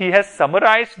 verses, he has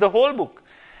summarized the whole book.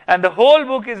 And the whole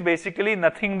book is basically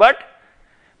nothing but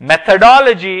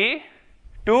methodology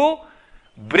to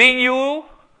bring you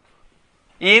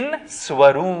in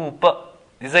Swarupa.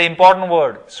 This is an important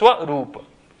word. Swarupa.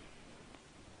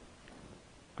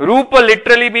 Rupa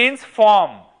literally means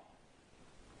form.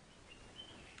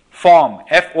 Form.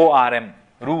 F-O-R-M.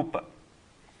 Rupa.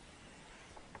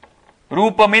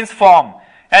 Rupa means form.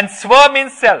 And Swa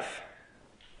means self.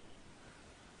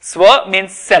 Swa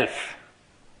means self.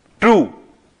 True.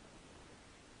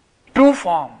 True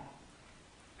form.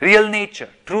 Real nature.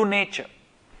 True nature.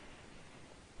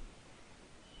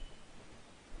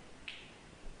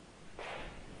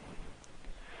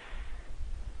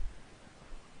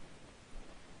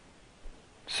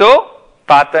 So,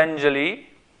 Patanjali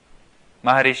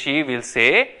Maharishi will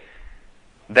say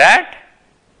that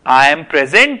I am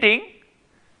presenting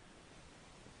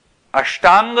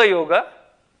Ashtanga Yoga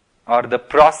or the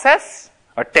process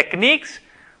or techniques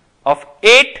of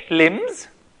 8 limbs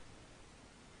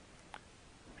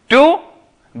to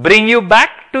bring you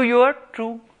back to your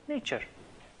true nature.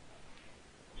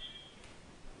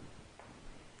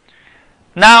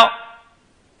 Now,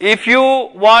 if you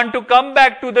want to come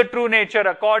back to the true nature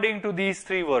according to these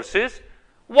 3 verses,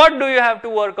 what do you have to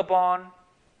work upon?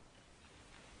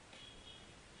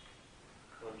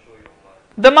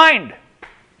 The mind.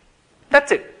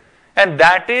 That's it. And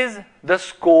that is the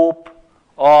scope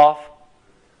of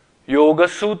Yoga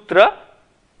Sutra,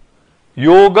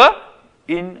 Yoga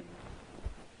in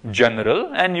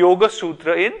general and Yoga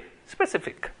Sutra in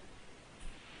specific.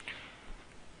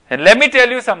 And let me tell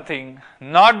you something,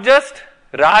 not just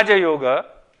Raja Yoga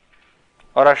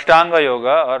or Ashtanga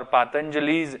Yoga or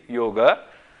Patanjali's Yoga,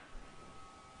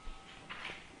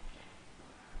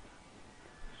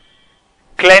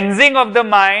 cleansing of the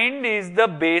mind is the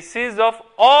basis of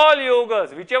all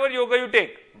yogas, whichever yoga you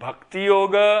take. Bhakti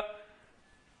Yoga,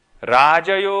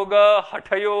 Raja Yoga,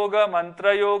 Hatha Yoga,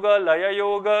 Mantra Yoga, Laya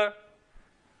Yoga.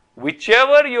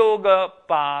 Whichever yoga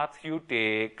path you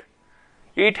take,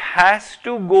 it has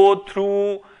to go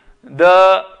through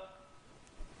the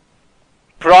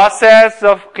process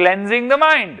of cleansing the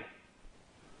mind.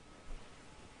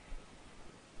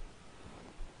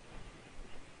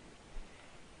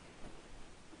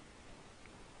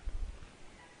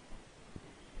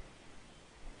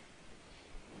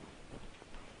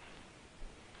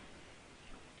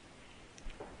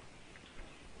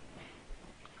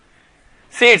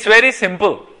 See, it's very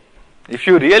simple. If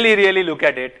you really look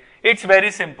at it, it's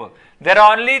very simple. There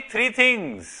are only 3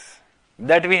 things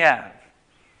that we have.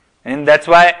 And that's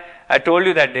why I told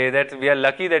you that day that we are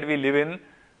lucky that we live in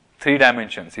 3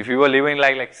 dimensions. If we were living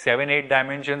like 7, 8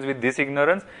 dimensions with this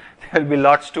ignorance, there will be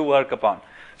lots to work upon.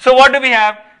 So what do we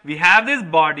have? We have this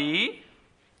body,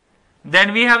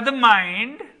 then we have the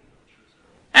mind,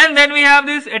 and then we have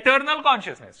this eternal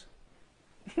consciousness.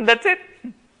 That's it.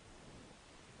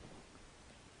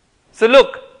 So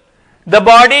look, the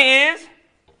body is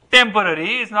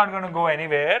temporary, it's not going to go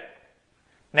anywhere.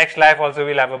 Next life also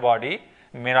we'll have a body.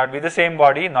 It may not be the same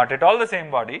body, not at all the same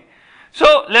body.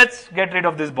 So let's get rid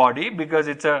of this body because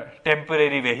it's a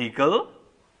temporary vehicle.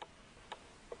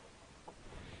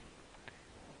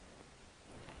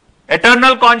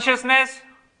 Eternal consciousness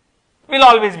will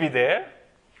always be there.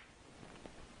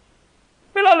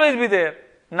 Will always be there.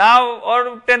 Now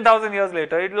or 10,000 years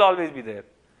later, it will always be there.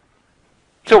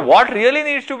 So what really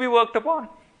needs to be worked upon?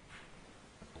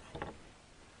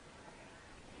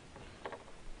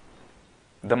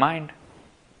 The mind.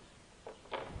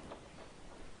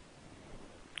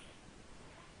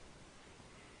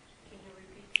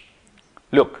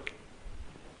 Look,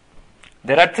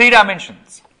 there are 3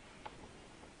 dimensions.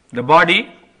 The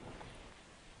body,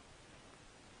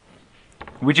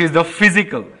 which is the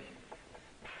physical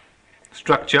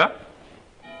structure.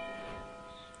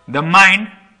 The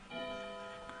mind,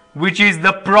 which is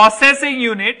the processing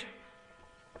unit,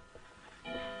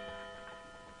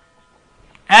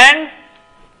 and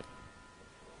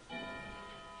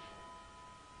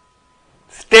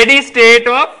steady state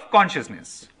of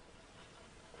consciousness.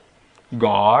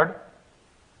 God,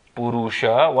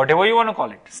 Purusha, whatever you want to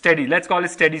call it, steady, let's call it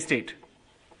steady state.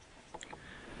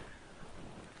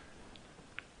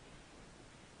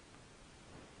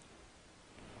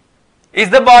 Is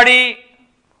the body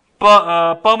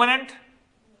permanent?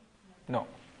 No.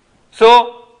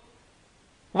 So,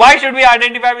 why should we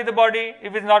identify with the body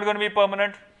if it's not going to be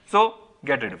permanent? So,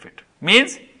 get rid of it.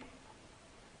 Means,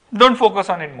 don't focus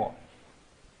on it more.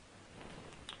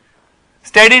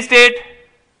 Steady state,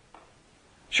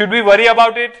 should we worry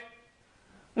about it?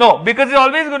 No, because it's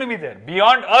always going to be there.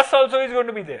 Beyond us also is going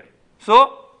to be there.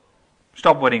 So,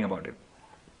 stop worrying about it.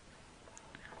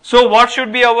 So, what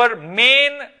should be our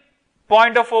main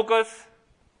point of focus?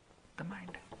 The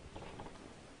mind.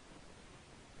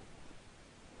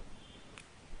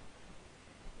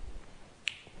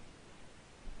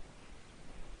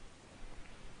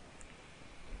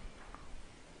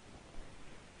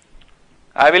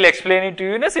 I will explain it to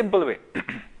you in a simple way.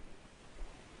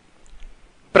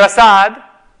 Prasad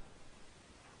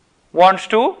wants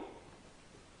to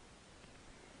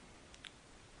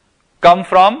come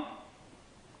from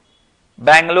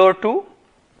Bangalore to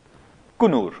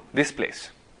Kunur, this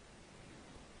place.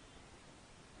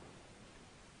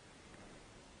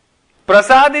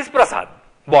 Prasad is Prasad,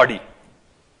 body.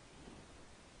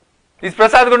 Is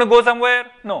Prasad going to go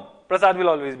somewhere? No. Prasad will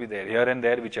always be there, here and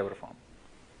there, whichever form.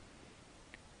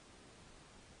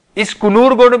 Is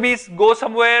Kunur going to go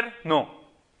somewhere? No.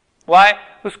 Why?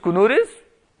 Because Kunur is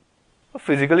a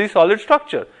physically solid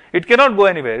structure. It cannot go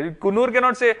anywhere. Kunur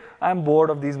cannot say, I am bored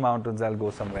of these mountains, I'll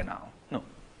go somewhere now. No.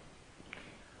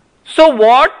 So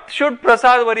what should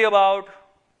Prasad worry about?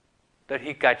 That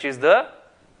he catches the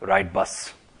right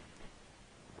bus.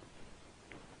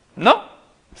 No.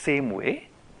 Same way.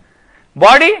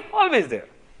 Body, always there.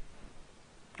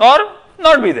 Or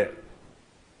not be there.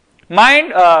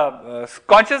 Mind,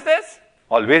 consciousness,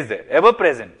 always there, ever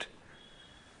present.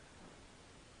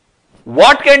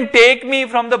 What can take me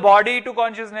from the body to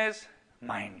consciousness?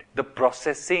 Mind, the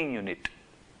processing unit.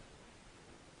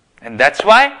 And that's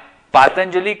why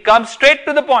Patanjali comes straight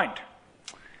to the point.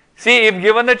 See, if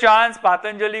given the chance,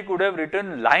 Patanjali could have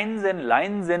written lines and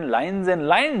lines and lines and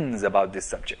lines about this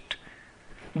subject.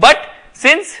 But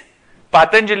since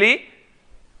Patanjali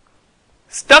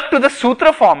stuck to the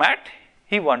sutra format,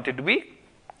 he wanted to be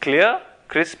clear,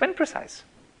 crisp and precise.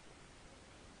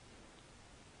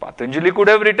 Patanjali could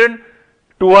have written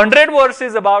 200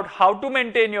 verses about how to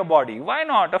maintain your body. Why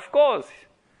not? Of course.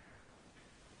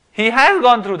 He has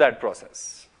gone through that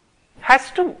process.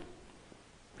 Has to.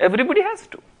 Everybody has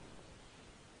to.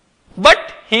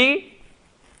 But he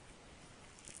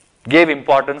gave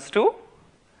importance to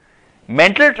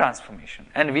mental transformation.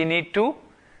 And we need to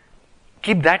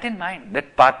keep that in mind,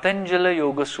 that Patanjali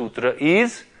Yoga Sutra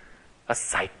is a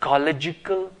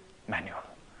psychological manual.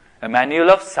 A manual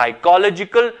of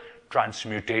psychological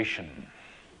transmutation.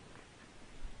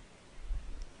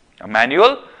 A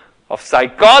manual of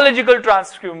psychological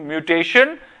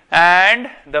transmutation, and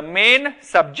the main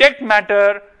subject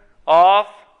matter of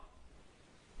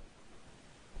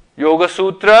Yoga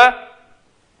Sutra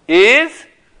is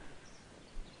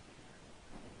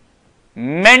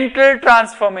mental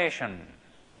transformation.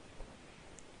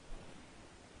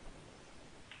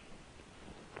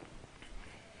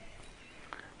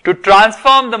 To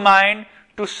transform the mind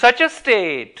to such a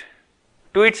state,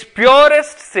 to its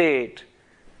purest state,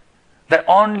 that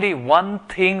only one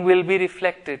thing will be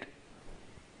reflected.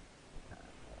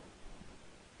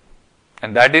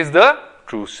 And that is the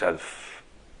true self.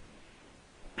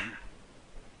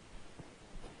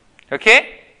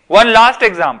 Okay? One last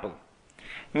example.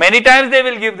 Many times they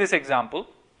will give this example,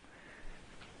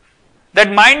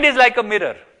 that mind is like a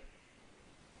mirror.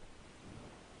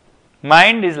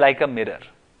 Mind is like a mirror.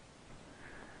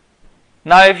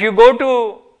 Now if you go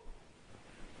to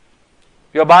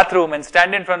your bathroom and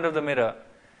stand in front of the mirror,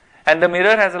 and the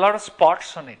mirror has a lot of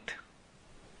spots on it.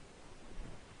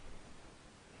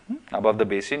 Above the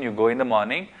basin, you go in the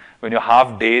morning, when you're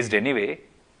half dazed anyway,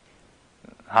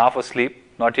 half asleep,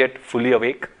 not yet fully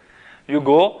awake. You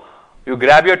go, you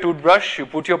grab your toothbrush, you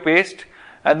put your paste,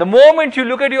 and the moment you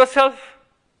look at yourself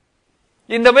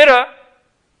in the mirror,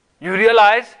 you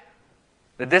realize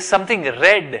that there's something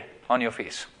red on your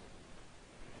face.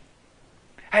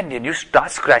 And then you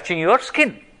start scratching your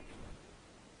skin.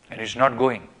 And it's not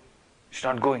going. It's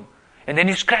not going. And then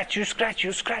you scratch, you scratch,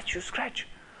 you scratch, you scratch.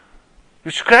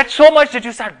 You scratch so much that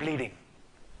you start bleeding.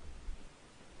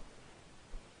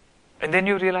 And then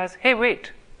you realize, hey,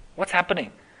 wait, what's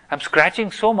happening? I'm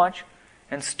scratching so much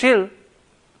and still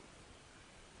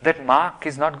that mark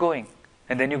is not going.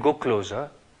 And then you go closer,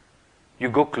 you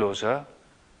go closer,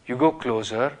 you go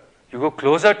closer, you go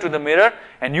closer to the mirror,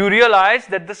 and you realize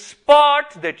that the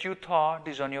spot that you thought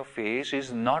is on your face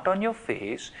is not on your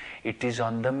face, it is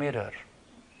on the mirror.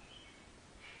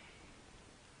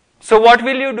 So what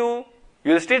will you do?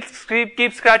 You will still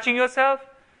keep scratching yourself?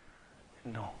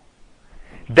 No.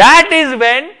 That is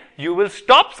when you will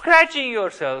stop scratching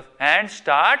yourself and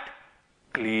start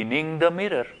cleaning the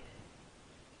mirror.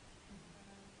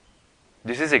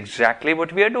 This is exactly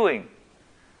what we are doing.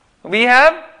 We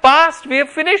have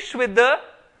finished with the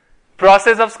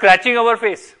process of scratching our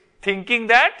face, thinking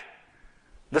that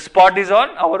the spot is on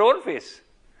our own face.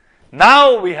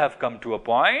 Now we have come to a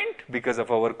point, because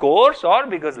of our course or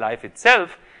because life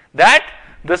itself, that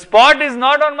the spot is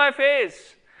not on my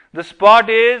face. The spot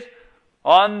is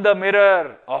on the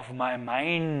mirror of my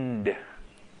mind.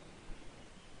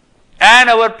 And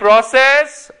our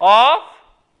process of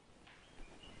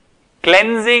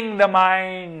cleansing the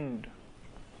mind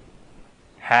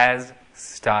has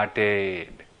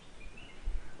started.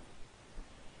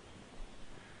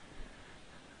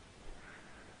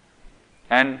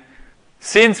 And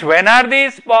since when are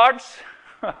these spots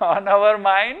on our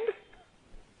mind?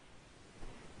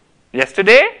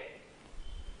 Yesterday?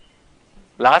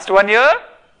 Last 1 year?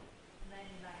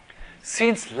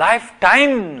 Since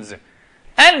lifetimes.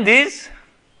 And these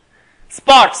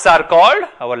spots are called,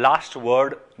 our last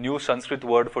word, new Sanskrit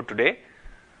word for today,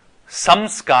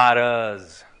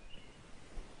 samskaras.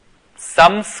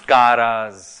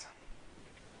 Samskaras.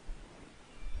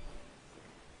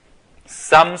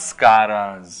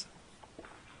 samskaras.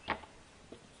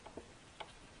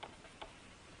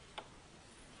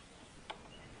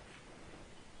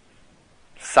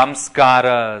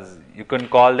 Samskaras, you can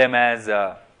call them as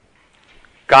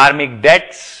karmic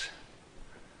debts,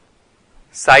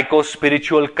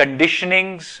 psycho-spiritual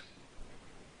conditionings,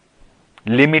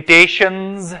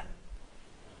 limitations.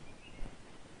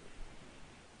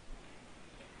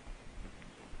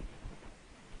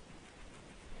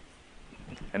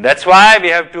 And that's why we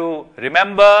have to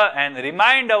remember and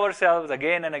remind ourselves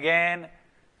again and again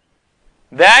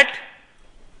that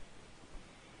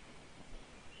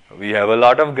we have a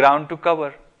lot of ground to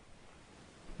cover,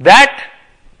 that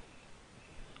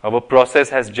our process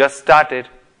has just started,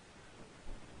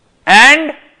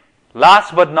 and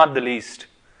last but not the least,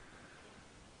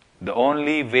 the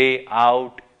only way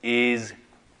out is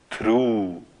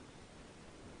through.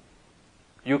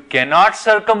 You cannot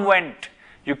circumvent,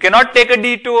 you cannot take a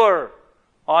detour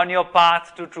on your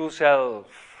path to true self.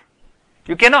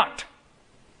 You cannot.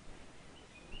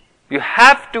 You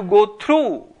have to go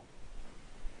through.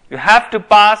 You have to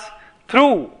pass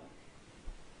through.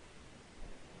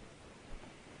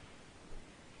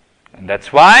 And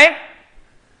that's why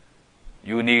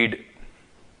you need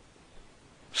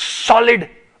solid,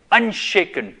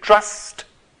 unshaken trust,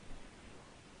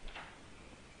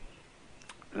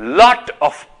 lot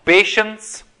of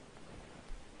patience,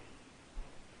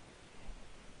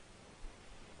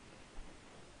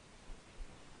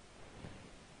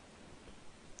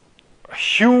 a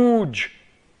huge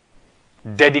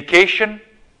dedication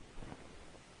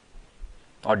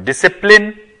or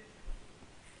discipline,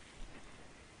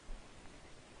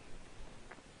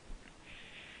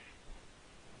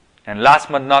 and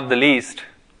last but not the least,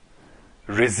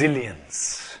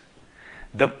 resilience.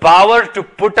 The power to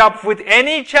put up with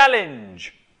any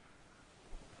challenge,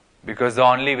 because the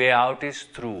only way out is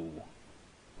through.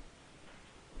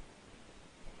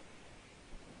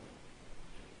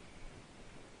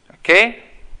 Okay?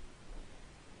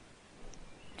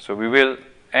 So we will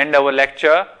end our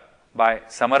lecture by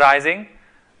summarizing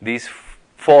these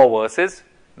 4 verses.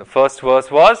 The first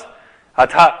verse was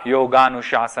Atha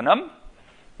Yoganushasanam,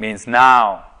 means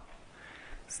now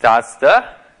starts the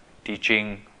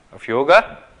teaching of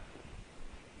yoga.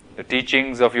 The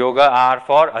teachings of yoga are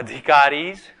for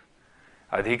adhikaris.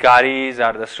 Adhikaris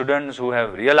are the students who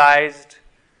have realized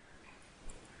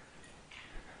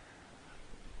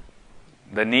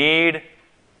the need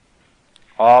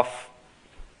of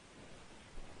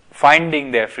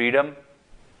finding their freedom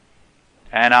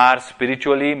and are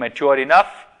spiritually mature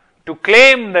enough to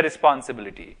claim the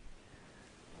responsibility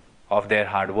of their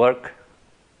hard work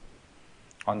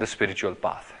on the spiritual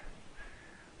path.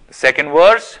 The second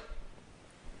verse,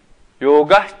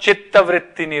 Yoga Chitta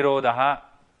Vritti Nirodha.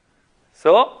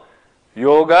 So,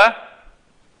 yoga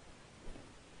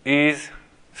is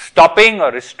stopping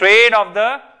or restraint of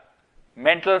the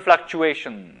mental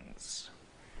fluctuations.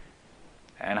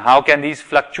 And how can these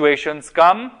fluctuations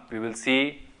come? We will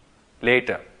see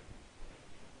later.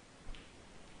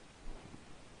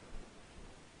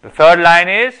 The third line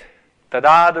is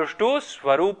Tadadrushtu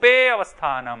Swarupe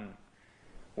Avasthanam.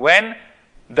 When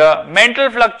the mental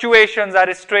fluctuations are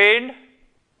restrained,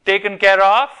 taken care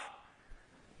of,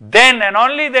 then and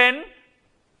only then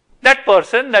that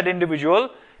person, that individual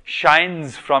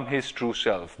shines from his true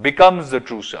self, becomes the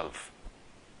true self.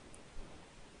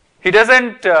 He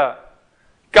doesn't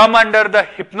come under the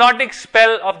hypnotic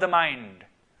spell of the mind.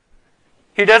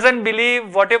 He doesn't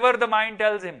believe whatever the mind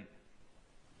tells him.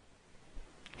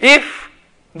 If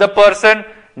the person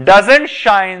doesn't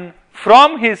shine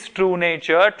from his true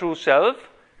nature, true self,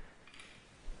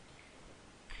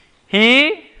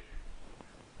 he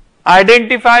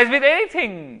identifies with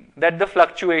anything that the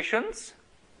fluctuations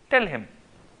tell him.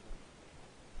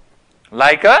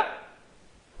 Like a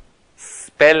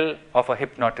spell of a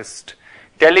hypnotist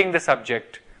telling the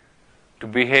subject to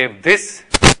behave this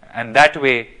and that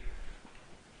way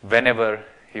whenever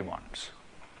he wants.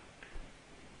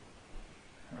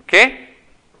 Okay?